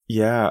 Yeah.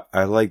 Yeah,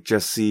 I like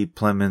Jesse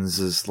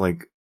Plemons'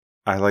 like,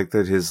 I like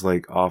that his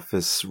like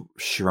office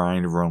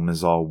shrine room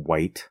is all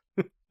white.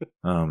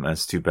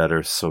 As to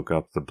better soak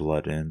up the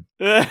blood in.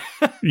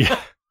 Yeah.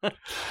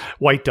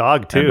 White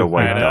dog too. And a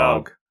white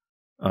dog.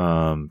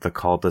 The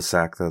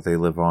cul-de-sac that they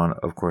live on.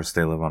 Of course,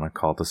 they live on a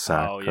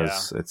cul-de-sac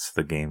because it's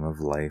the game of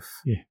life.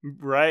 Yeah.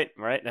 Right.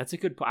 That's a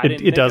good point.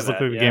 It does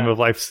look like the game of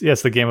life.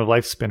 Yes, the game of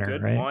life spinner.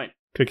 Good right? point.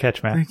 Good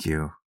catch, Matt. Thank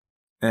you.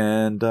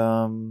 And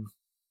that's.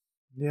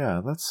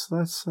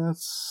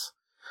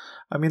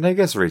 I mean, I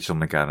guess Rachel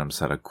McAdams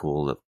had a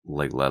cool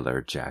like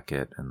leather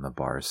jacket in the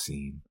bar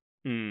scene.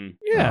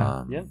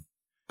 Yeah.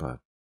 But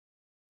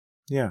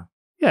yeah.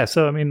 Yeah.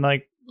 So I mean,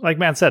 like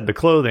Matt said, the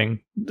clothing.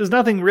 There's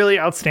nothing really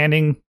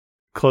outstanding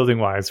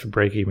clothing-wise for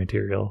breaky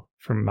material,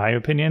 from my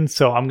opinion.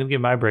 So I'm gonna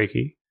give my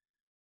breaky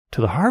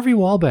to the Harvey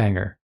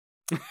Wallbanger.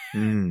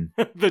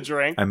 The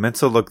drink. I meant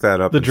to look that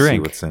up and see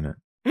what's in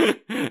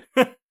it.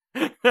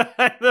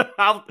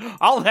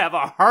 I'll have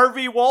a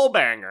Harvey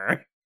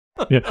Wallbanger.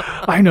 Yeah,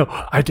 I know.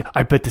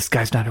 I bet this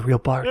guy's not a real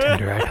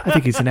bartender. I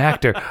think he's an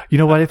actor. You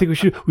know what? I think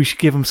we should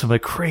give him some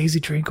like crazy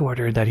drink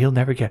order that he'll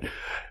never get.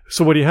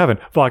 So what are you having?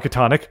 Vodka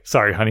tonic?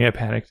 Sorry, honey, I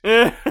panicked.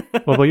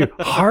 What about you?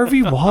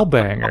 Harvey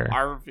Wallbanger.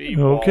 Harvey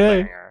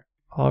Wallbanger.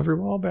 Harvey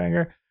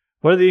Wallbanger.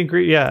 What are the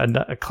ingredients?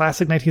 Yeah, a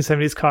classic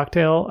 1970s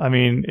cocktail. I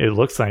mean, it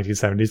looks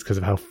 1970s because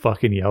of how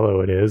fucking yellow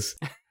it is.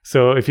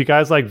 So if you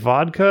guys like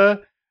vodka,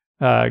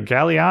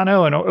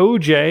 Galliano, and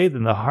OJ,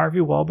 then the Harvey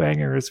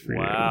Wallbanger is for you.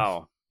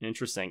 Wow.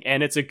 Interesting.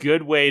 And it's a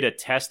good way to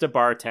test a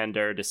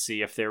bartender to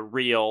see if they're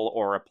real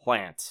or a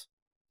plant.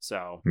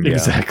 So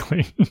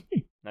exactly.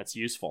 That's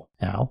useful.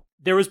 Now,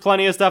 there was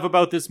plenty of stuff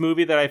about this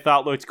movie that I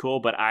thought looked cool,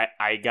 but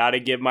I gotta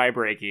give my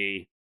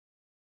breaky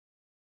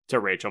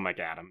to Rachel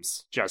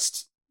McAdams.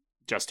 Just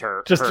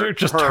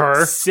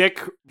her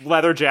sick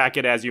leather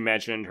jacket, as you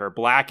mentioned, her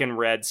black and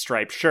red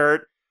striped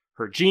shirt,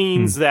 her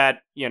jeans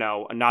that,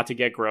 not to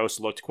get gross,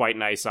 looked quite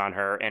nice on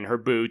her, and her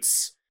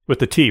boots. With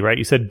the T, right?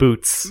 You said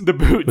boots. The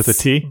boots. With a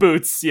T?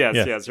 Boots,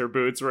 yes. Her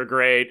boots were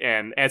great,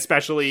 and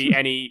especially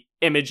any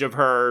image of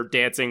her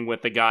dancing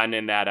with the gun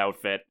in that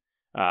outfit.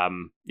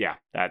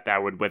 That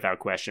would without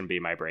question be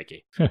my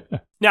breaky.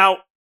 Now,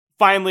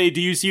 finally, do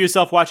you see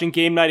yourself watching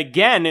Game Night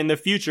again in the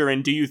future,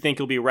 and do you think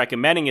you'll be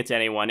recommending it to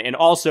anyone? And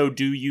also,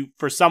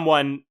 for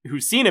someone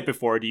who's seen it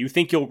before, do you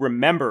think you'll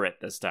remember it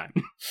this time?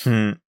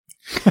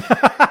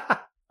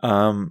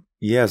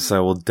 Yes, I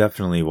will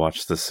definitely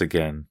watch this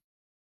again.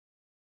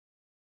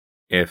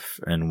 If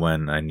and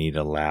when I need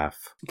a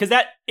laugh. Because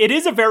it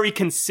is a very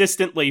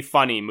consistently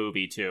funny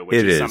movie, too,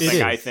 which is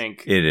something I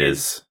think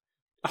is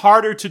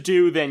harder to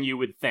do than you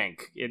would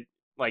think.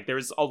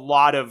 There's a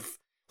lot of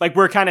like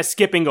we're kind of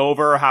skipping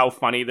over how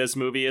funny this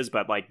movie is,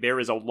 but like there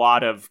is a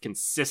lot of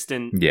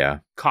consistent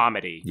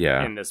comedy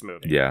in this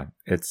movie. Yeah,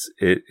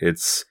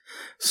 it's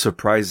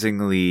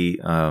surprisingly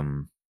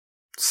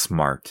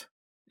smart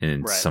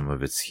in some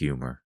of its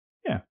humor.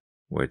 Yeah,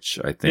 which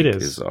I think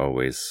is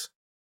always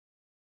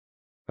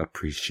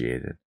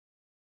appreciated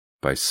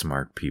by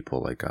smart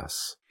people like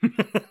us.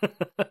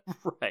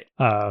 Right.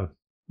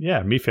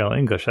 Yeah, me fail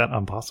English, that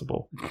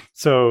impossible.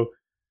 So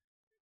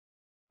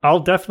I'll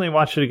definitely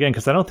watch it again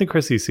because I don't think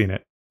Chrissy's seen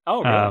it.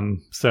 Oh, really?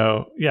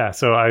 So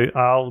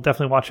I'll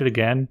definitely watch it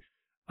again.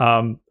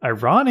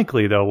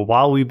 Ironically, though,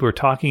 while we were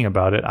talking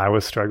about it, I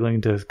was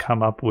struggling to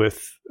come up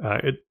with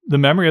the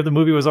memory of the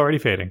movie was already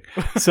fading.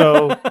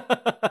 So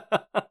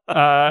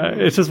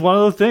it's just one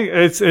of those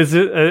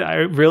things. I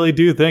really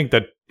do think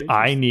that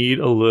I need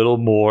a little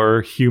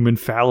more human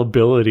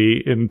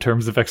fallibility in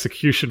terms of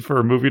execution for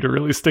a movie to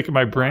really stick in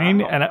my brain.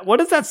 Wow. And what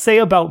does that say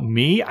about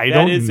me? I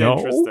don't know.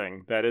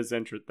 That is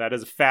interesting. That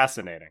is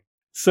fascinating.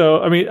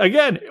 So, I mean,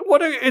 again,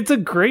 it's a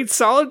great,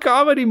 solid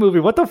comedy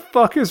movie. What the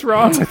fuck is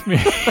wrong with me?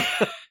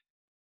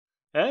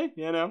 Hey,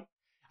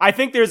 I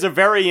think there's a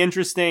very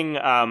interesting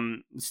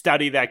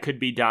study that could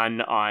be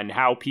done on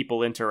how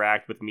people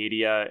interact with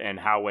media and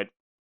how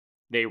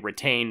they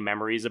retain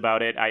memories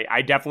about it.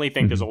 I definitely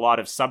think there's a lot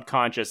of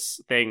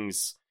subconscious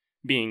things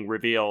being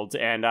revealed,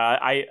 and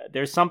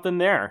there's something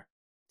there,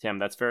 Tim.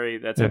 That's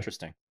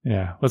interesting.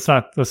 Yeah, let's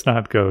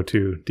not go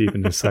too deep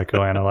into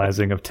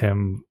psychoanalyzing of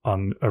Tim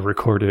on a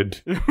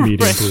recorded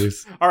meeting, right.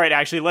 Please. All right,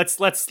 actually,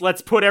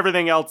 let's put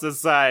everything else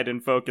aside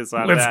and focus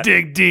on Let's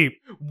dig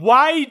deep.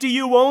 Why do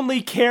you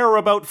only care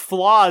about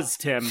flaws,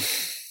 Tim?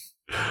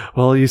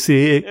 Well, you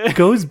see, it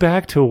goes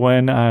back to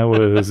when I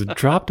was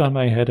dropped on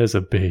my head as a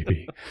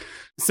baby.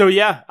 So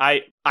yeah,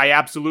 I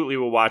absolutely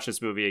will watch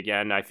this movie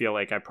again. I feel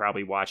like I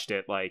probably watched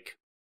it like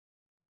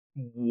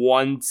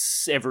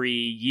once every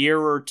year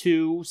or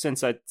two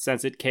since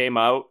it came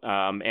out,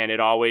 and it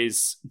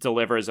always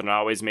delivers and it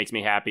always makes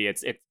me happy.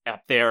 It's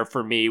up there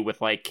for me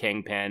with like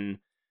Kingpin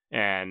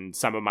and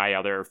some of my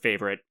other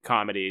favorite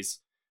comedies.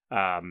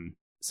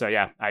 So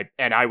yeah,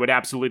 I would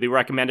absolutely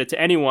recommend it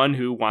to anyone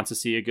who wants to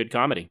see a good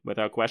comedy,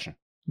 without question.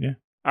 Yeah.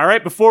 All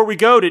right, before we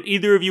go, did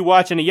either of you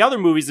watch any other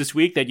movies this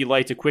week that you'd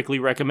like to quickly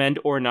recommend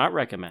or not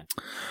recommend?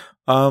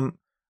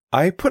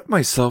 I put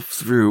myself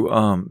through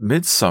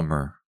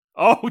Midsummer.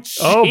 Oh,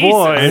 Jesus. Oh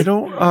boy.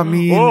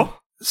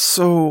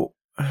 So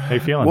how you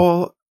feeling?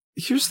 Well,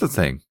 here's the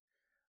thing.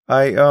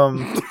 I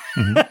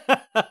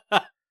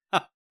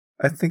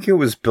think it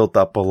was built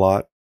up a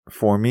lot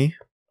for me.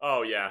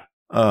 Oh yeah.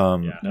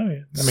 Yeah.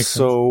 That makes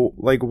sense.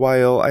 Like,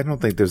 while I don't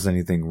think there's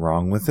anything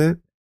wrong with it,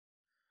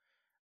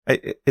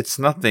 it's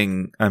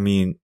nothing. I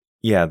mean,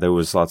 yeah, there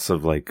was lots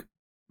of like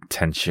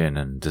tension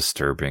and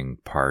disturbing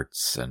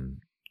parts,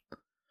 and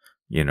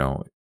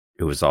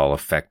it was all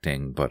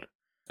affecting.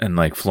 And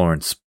like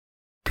Florence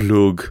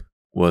Pugh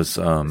was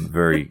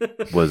very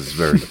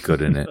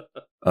good in it.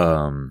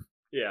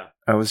 Yeah,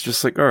 I was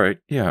just like, all right,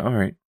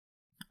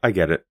 I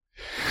get it.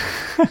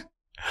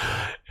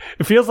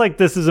 It feels like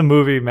this is a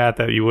movie, Matt,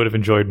 that you would have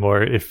enjoyed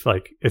more if,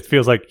 like, it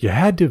feels like you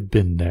had to have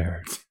been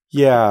there.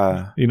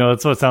 Yeah.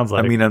 That's what it sounds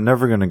like. I mean, I'm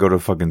never going to go to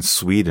fucking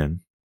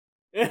Sweden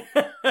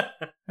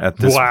at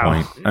this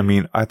point. I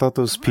mean, I thought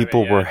those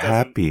people were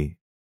happy.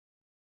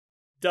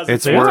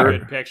 It's a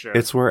good picture.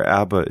 It's where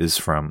ABBA is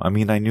from. I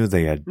mean, I knew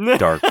they had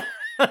dark.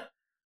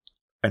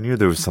 I knew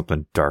there was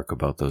something dark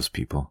about those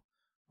people.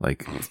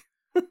 Like,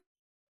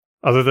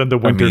 other than the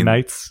winter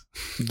nights.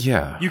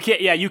 Yeah.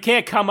 You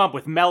can't come up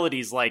with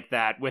melodies like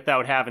that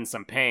without having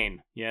some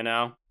pain,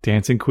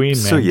 Dancing Queen, man.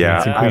 So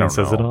yeah, Dancing Queen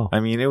says it all. I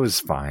mean, it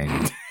was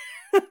fine.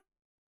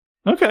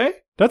 Okay.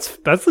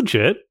 That's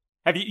legit.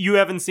 You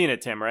haven't seen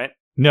it, Tim, right?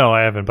 No,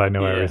 I haven't, but I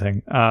know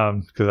everything.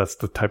 Because that's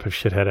the type of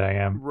shithead I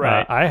am.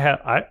 Right.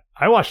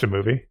 I watched a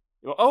movie.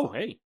 Oh,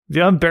 hey.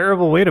 The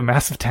Unbearable Weight of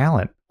Massive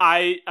Talent.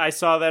 I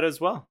saw that as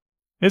well.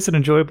 It's an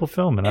enjoyable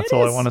film, and that's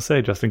all I want to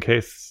say, just in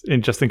case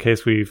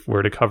we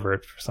were to cover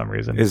it for some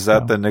reason. Is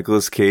that the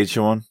Nicolas Cage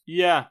one?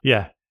 Yeah.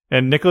 Yeah.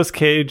 And Nicolas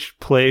Cage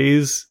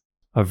plays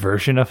a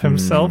version of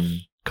himself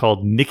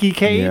called Nicky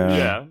Cage.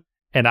 Yeah.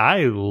 And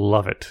I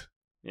love it.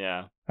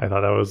 Yeah. I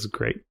thought that was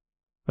great.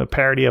 A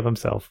parody of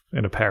himself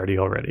in a parody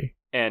already.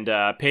 And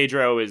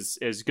Pedro is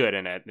good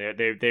in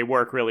it. They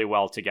work really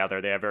well together.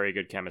 They have very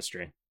good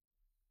chemistry.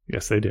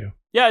 Yes, they do.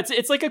 Yeah,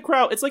 it's like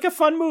a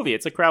fun movie.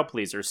 It's a crowd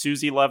pleaser.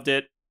 Susie loved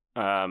it.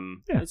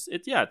 It's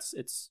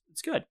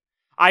good.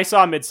 I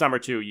saw Midsummer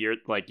 2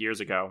 years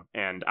ago,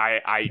 and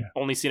I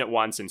only seen it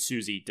once, and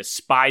Susie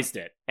despised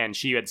it, and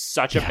she had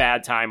such a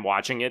bad time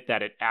watching it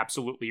that it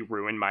absolutely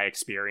ruined my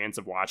experience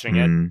of watching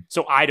it.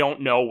 So I don't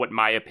know what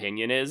my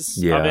opinion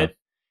is of it,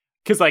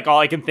 because like all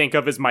I can think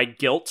of is my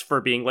guilt for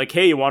being like,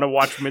 hey, you want to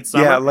watch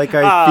Midsummer? Yeah, like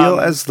I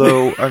feel as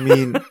though, I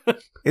mean,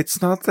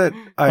 it's not that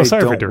I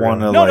don't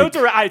want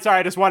to sorry,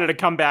 I just wanted to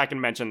come back and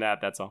mention that.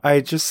 That's all.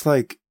 I just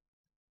like,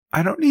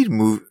 I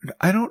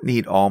don't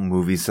need all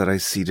movies that I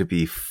see to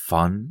be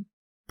fun,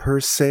 per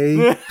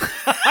se.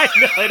 I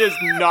know, it is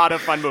not a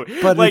fun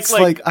movie. But it's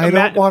like I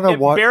don't want to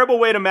watch. Unbearable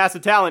Weight of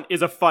Massive Talent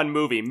is a fun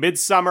movie.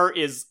 Midsummer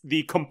is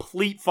the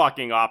complete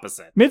fucking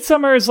opposite.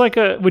 Midsummer is like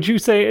would you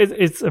say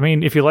it's I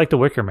mean, if you like The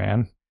Wicker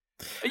Man.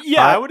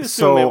 Yeah, I would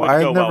assume it would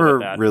go well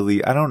with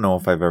that. I don't know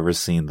if I've ever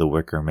seen The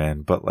Wicker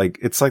Man, but like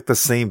it's like the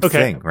same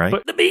thing, right?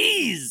 But the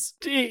bees!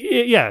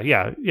 Yeah.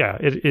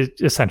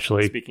 It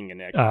essentially. Speaking of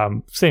Nick.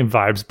 Same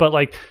vibes, but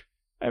like,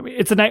 I mean,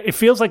 it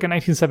feels like a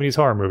 1970s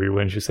horror movie,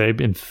 wouldn't you say?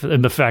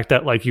 In the fact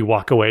that like you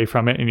walk away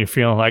from it and you're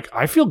feeling like,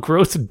 I feel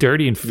gross and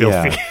dirty and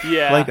filthy.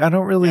 Yeah. Like I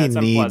don't really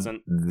need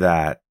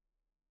that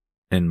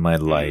in my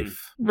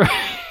life. Right.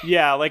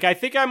 Yeah, like I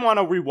think I want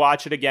to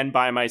rewatch it again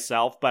by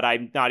myself, but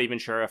I'm not even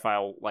sure if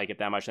I'll like it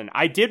that much. And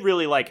I did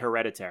really like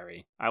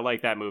Hereditary. I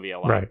like that movie a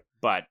lot. Right.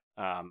 But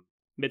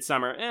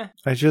Midsummer,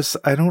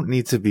 I don't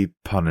need to be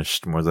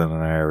punished more than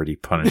I already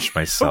punished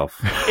myself.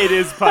 It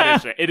is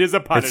punishing. It is a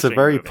punishing It's a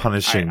very movie.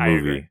 punishing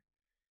movie.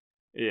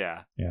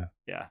 Yeah.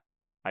 Yeah.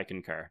 I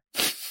concur.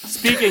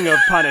 Speaking of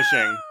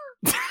punishing.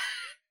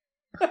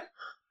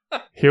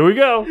 Here we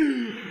go.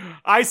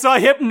 I saw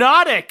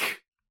Hypnotic.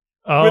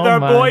 With our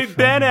boy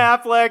Ben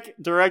Affleck,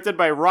 directed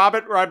by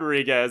Robert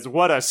Rodriguez.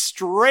 What a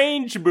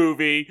strange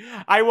movie.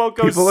 I won't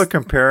go... People are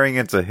comparing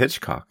it to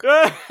Hitchcock.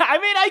 I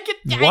mean, I could...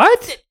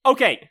 What?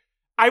 Okay,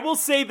 I will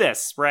say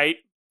this, right?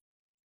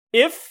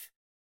 If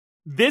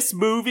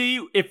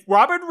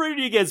Robert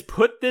Rodriguez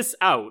put this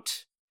out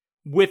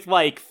with,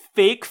 like,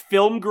 fake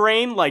film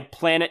grain like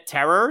Planet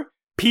Terror,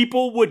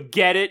 people would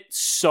get it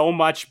so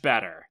much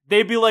better.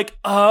 They'd be like,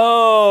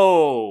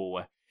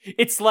 oh...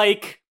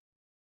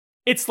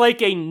 It's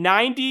like a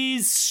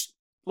 90s,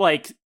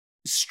 like,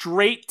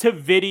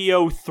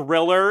 straight-to-video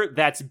thriller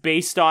that's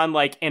based on,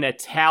 like, an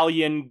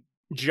Italian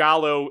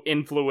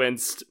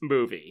giallo-influenced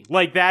movie.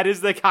 Like, that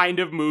is the kind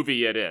of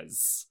movie it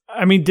is.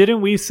 I mean,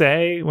 didn't we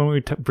say, when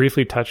we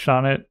briefly touched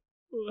on it,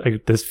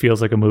 like, this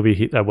feels like a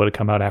movie that would have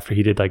come out after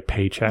he did, like,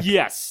 Paycheck?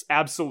 Yes,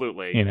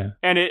 absolutely. You know?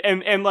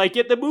 And like,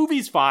 the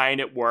movie's fine,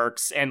 it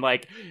works, and,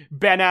 like,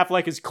 Ben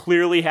Affleck is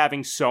clearly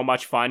having so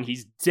much fun.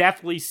 He's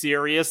deathly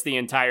serious the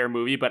entire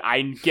movie, but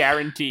I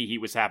guarantee he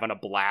was having a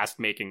blast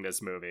making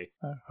this movie.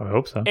 I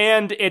hope so.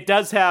 And it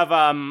does have,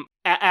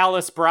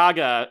 Alice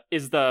Braga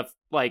is the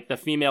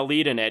female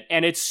lead in it,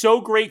 and it's so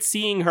great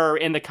seeing her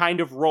in the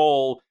kind of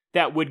role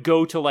that would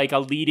go to, like, a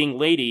leading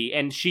lady,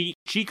 and she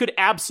could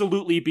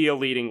absolutely be a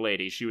leading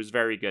lady. She was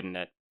very good in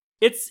it.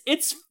 It's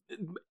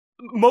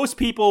most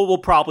people will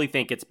probably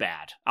think it's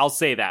bad. I'll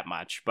say that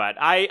much, but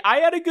I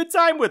had a good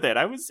time with it.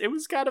 It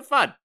was kind of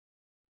fun.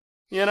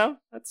 You know,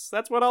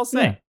 that's what I'll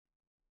say. Yeah.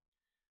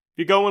 If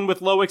you're going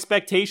with low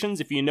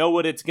expectations, if you know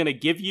what it's going to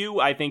give you,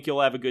 I think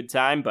you'll have a good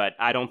time, but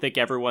I don't think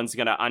everyone's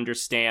going to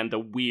understand the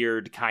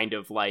weird kind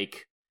of,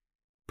 like,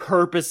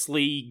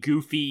 purposely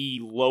goofy,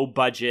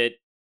 low-budget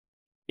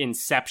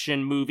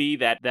Inception movie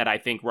that I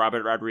think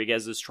Robert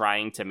Rodriguez is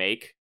trying to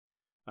make.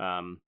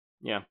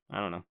 Yeah, I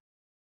don't know.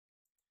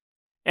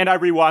 And I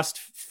rewatched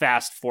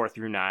Fast 4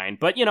 through 9,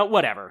 but, you know,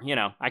 whatever. You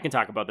know, I can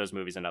talk about those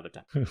movies another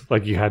time.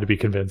 Like, you had to be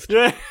convinced.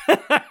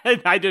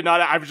 I did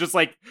not. I was just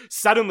like,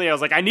 suddenly I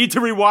was like, I need to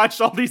rewatch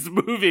all these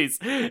movies.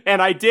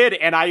 And I did,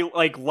 and I,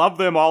 like, love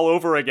them all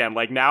over again.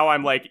 Like, now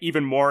I'm, like,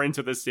 even more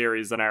into this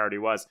series than I already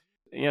was.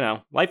 You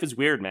know, life is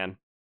weird, man.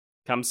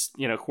 Comes,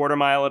 you know, quarter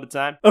mile at a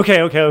time.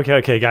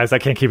 Okay, guys. I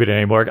can't keep it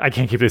anymore. I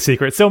can't keep it a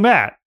secret. So,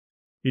 Matt,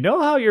 you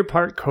know how your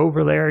part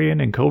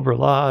Cobralarian and Cobra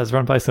Law is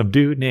run by some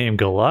dude named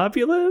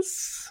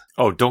Globulus?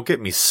 Oh, don't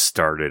get me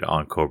started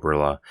on Cobra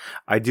Law.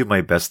 I do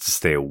my best to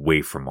stay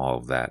away from all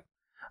of that.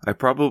 I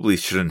probably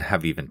shouldn't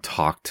have even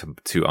talked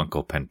to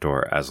Uncle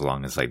Pentor as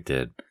long as I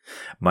did.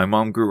 My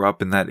mom grew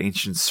up in that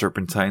ancient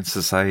serpentine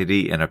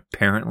society, and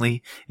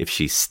apparently, if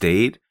she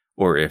stayed,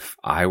 or if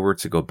I were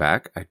to go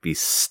back, I'd be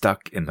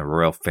stuck in the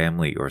royal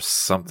family or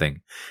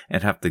something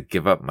and have to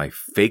give up my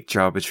fake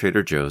job at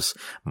Trader Joe's,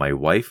 my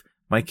wife,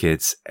 my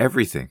kids,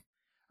 everything.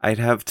 I'd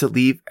have to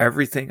leave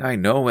everything I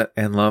know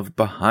and love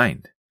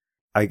behind.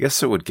 I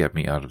guess it would get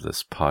me out of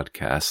this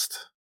podcast.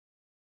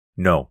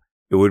 No,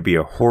 it would be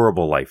a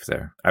horrible life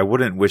there. I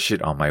wouldn't wish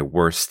it on my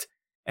worst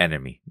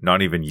enemy,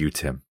 not even you,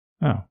 Tim.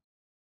 Oh,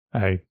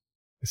 I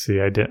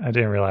see. I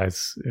didn't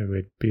realize it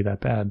would be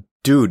that bad.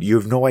 Dude, you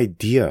have no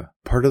idea.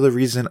 Part of the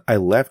reason I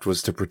left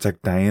was to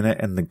protect Diana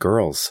and the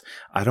girls.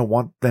 I don't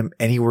want them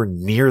anywhere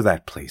near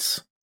that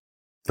place.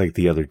 Like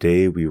the other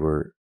day, we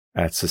were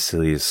at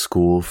Cecilia's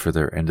school for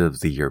their end of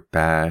the year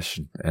bash,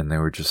 and they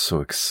were just so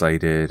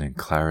excited, and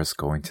Clara's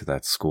going to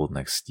that school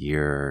next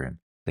year, and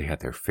they had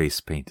their face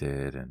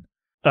painted, and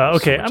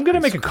okay, so I'm going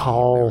to make a cream.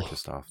 call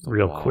Just off the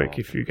real wall. quick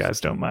if you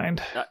guys don't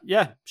mind.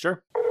 Yeah,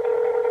 sure.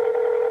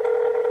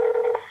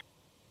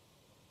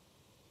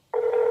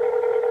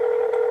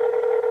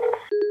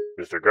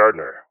 Mr.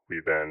 Gardner,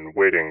 we've been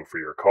waiting for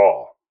your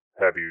call.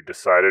 Have you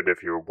decided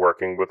if you're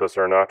working with us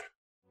or not?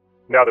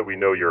 Now that we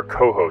know your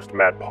co-host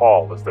Matt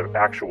Paul is the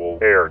actual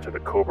heir to the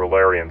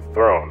Cobralarian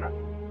throne,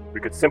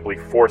 we could simply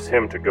force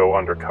him to go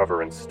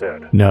undercover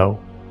instead. No.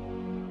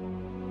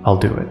 I'll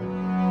do it.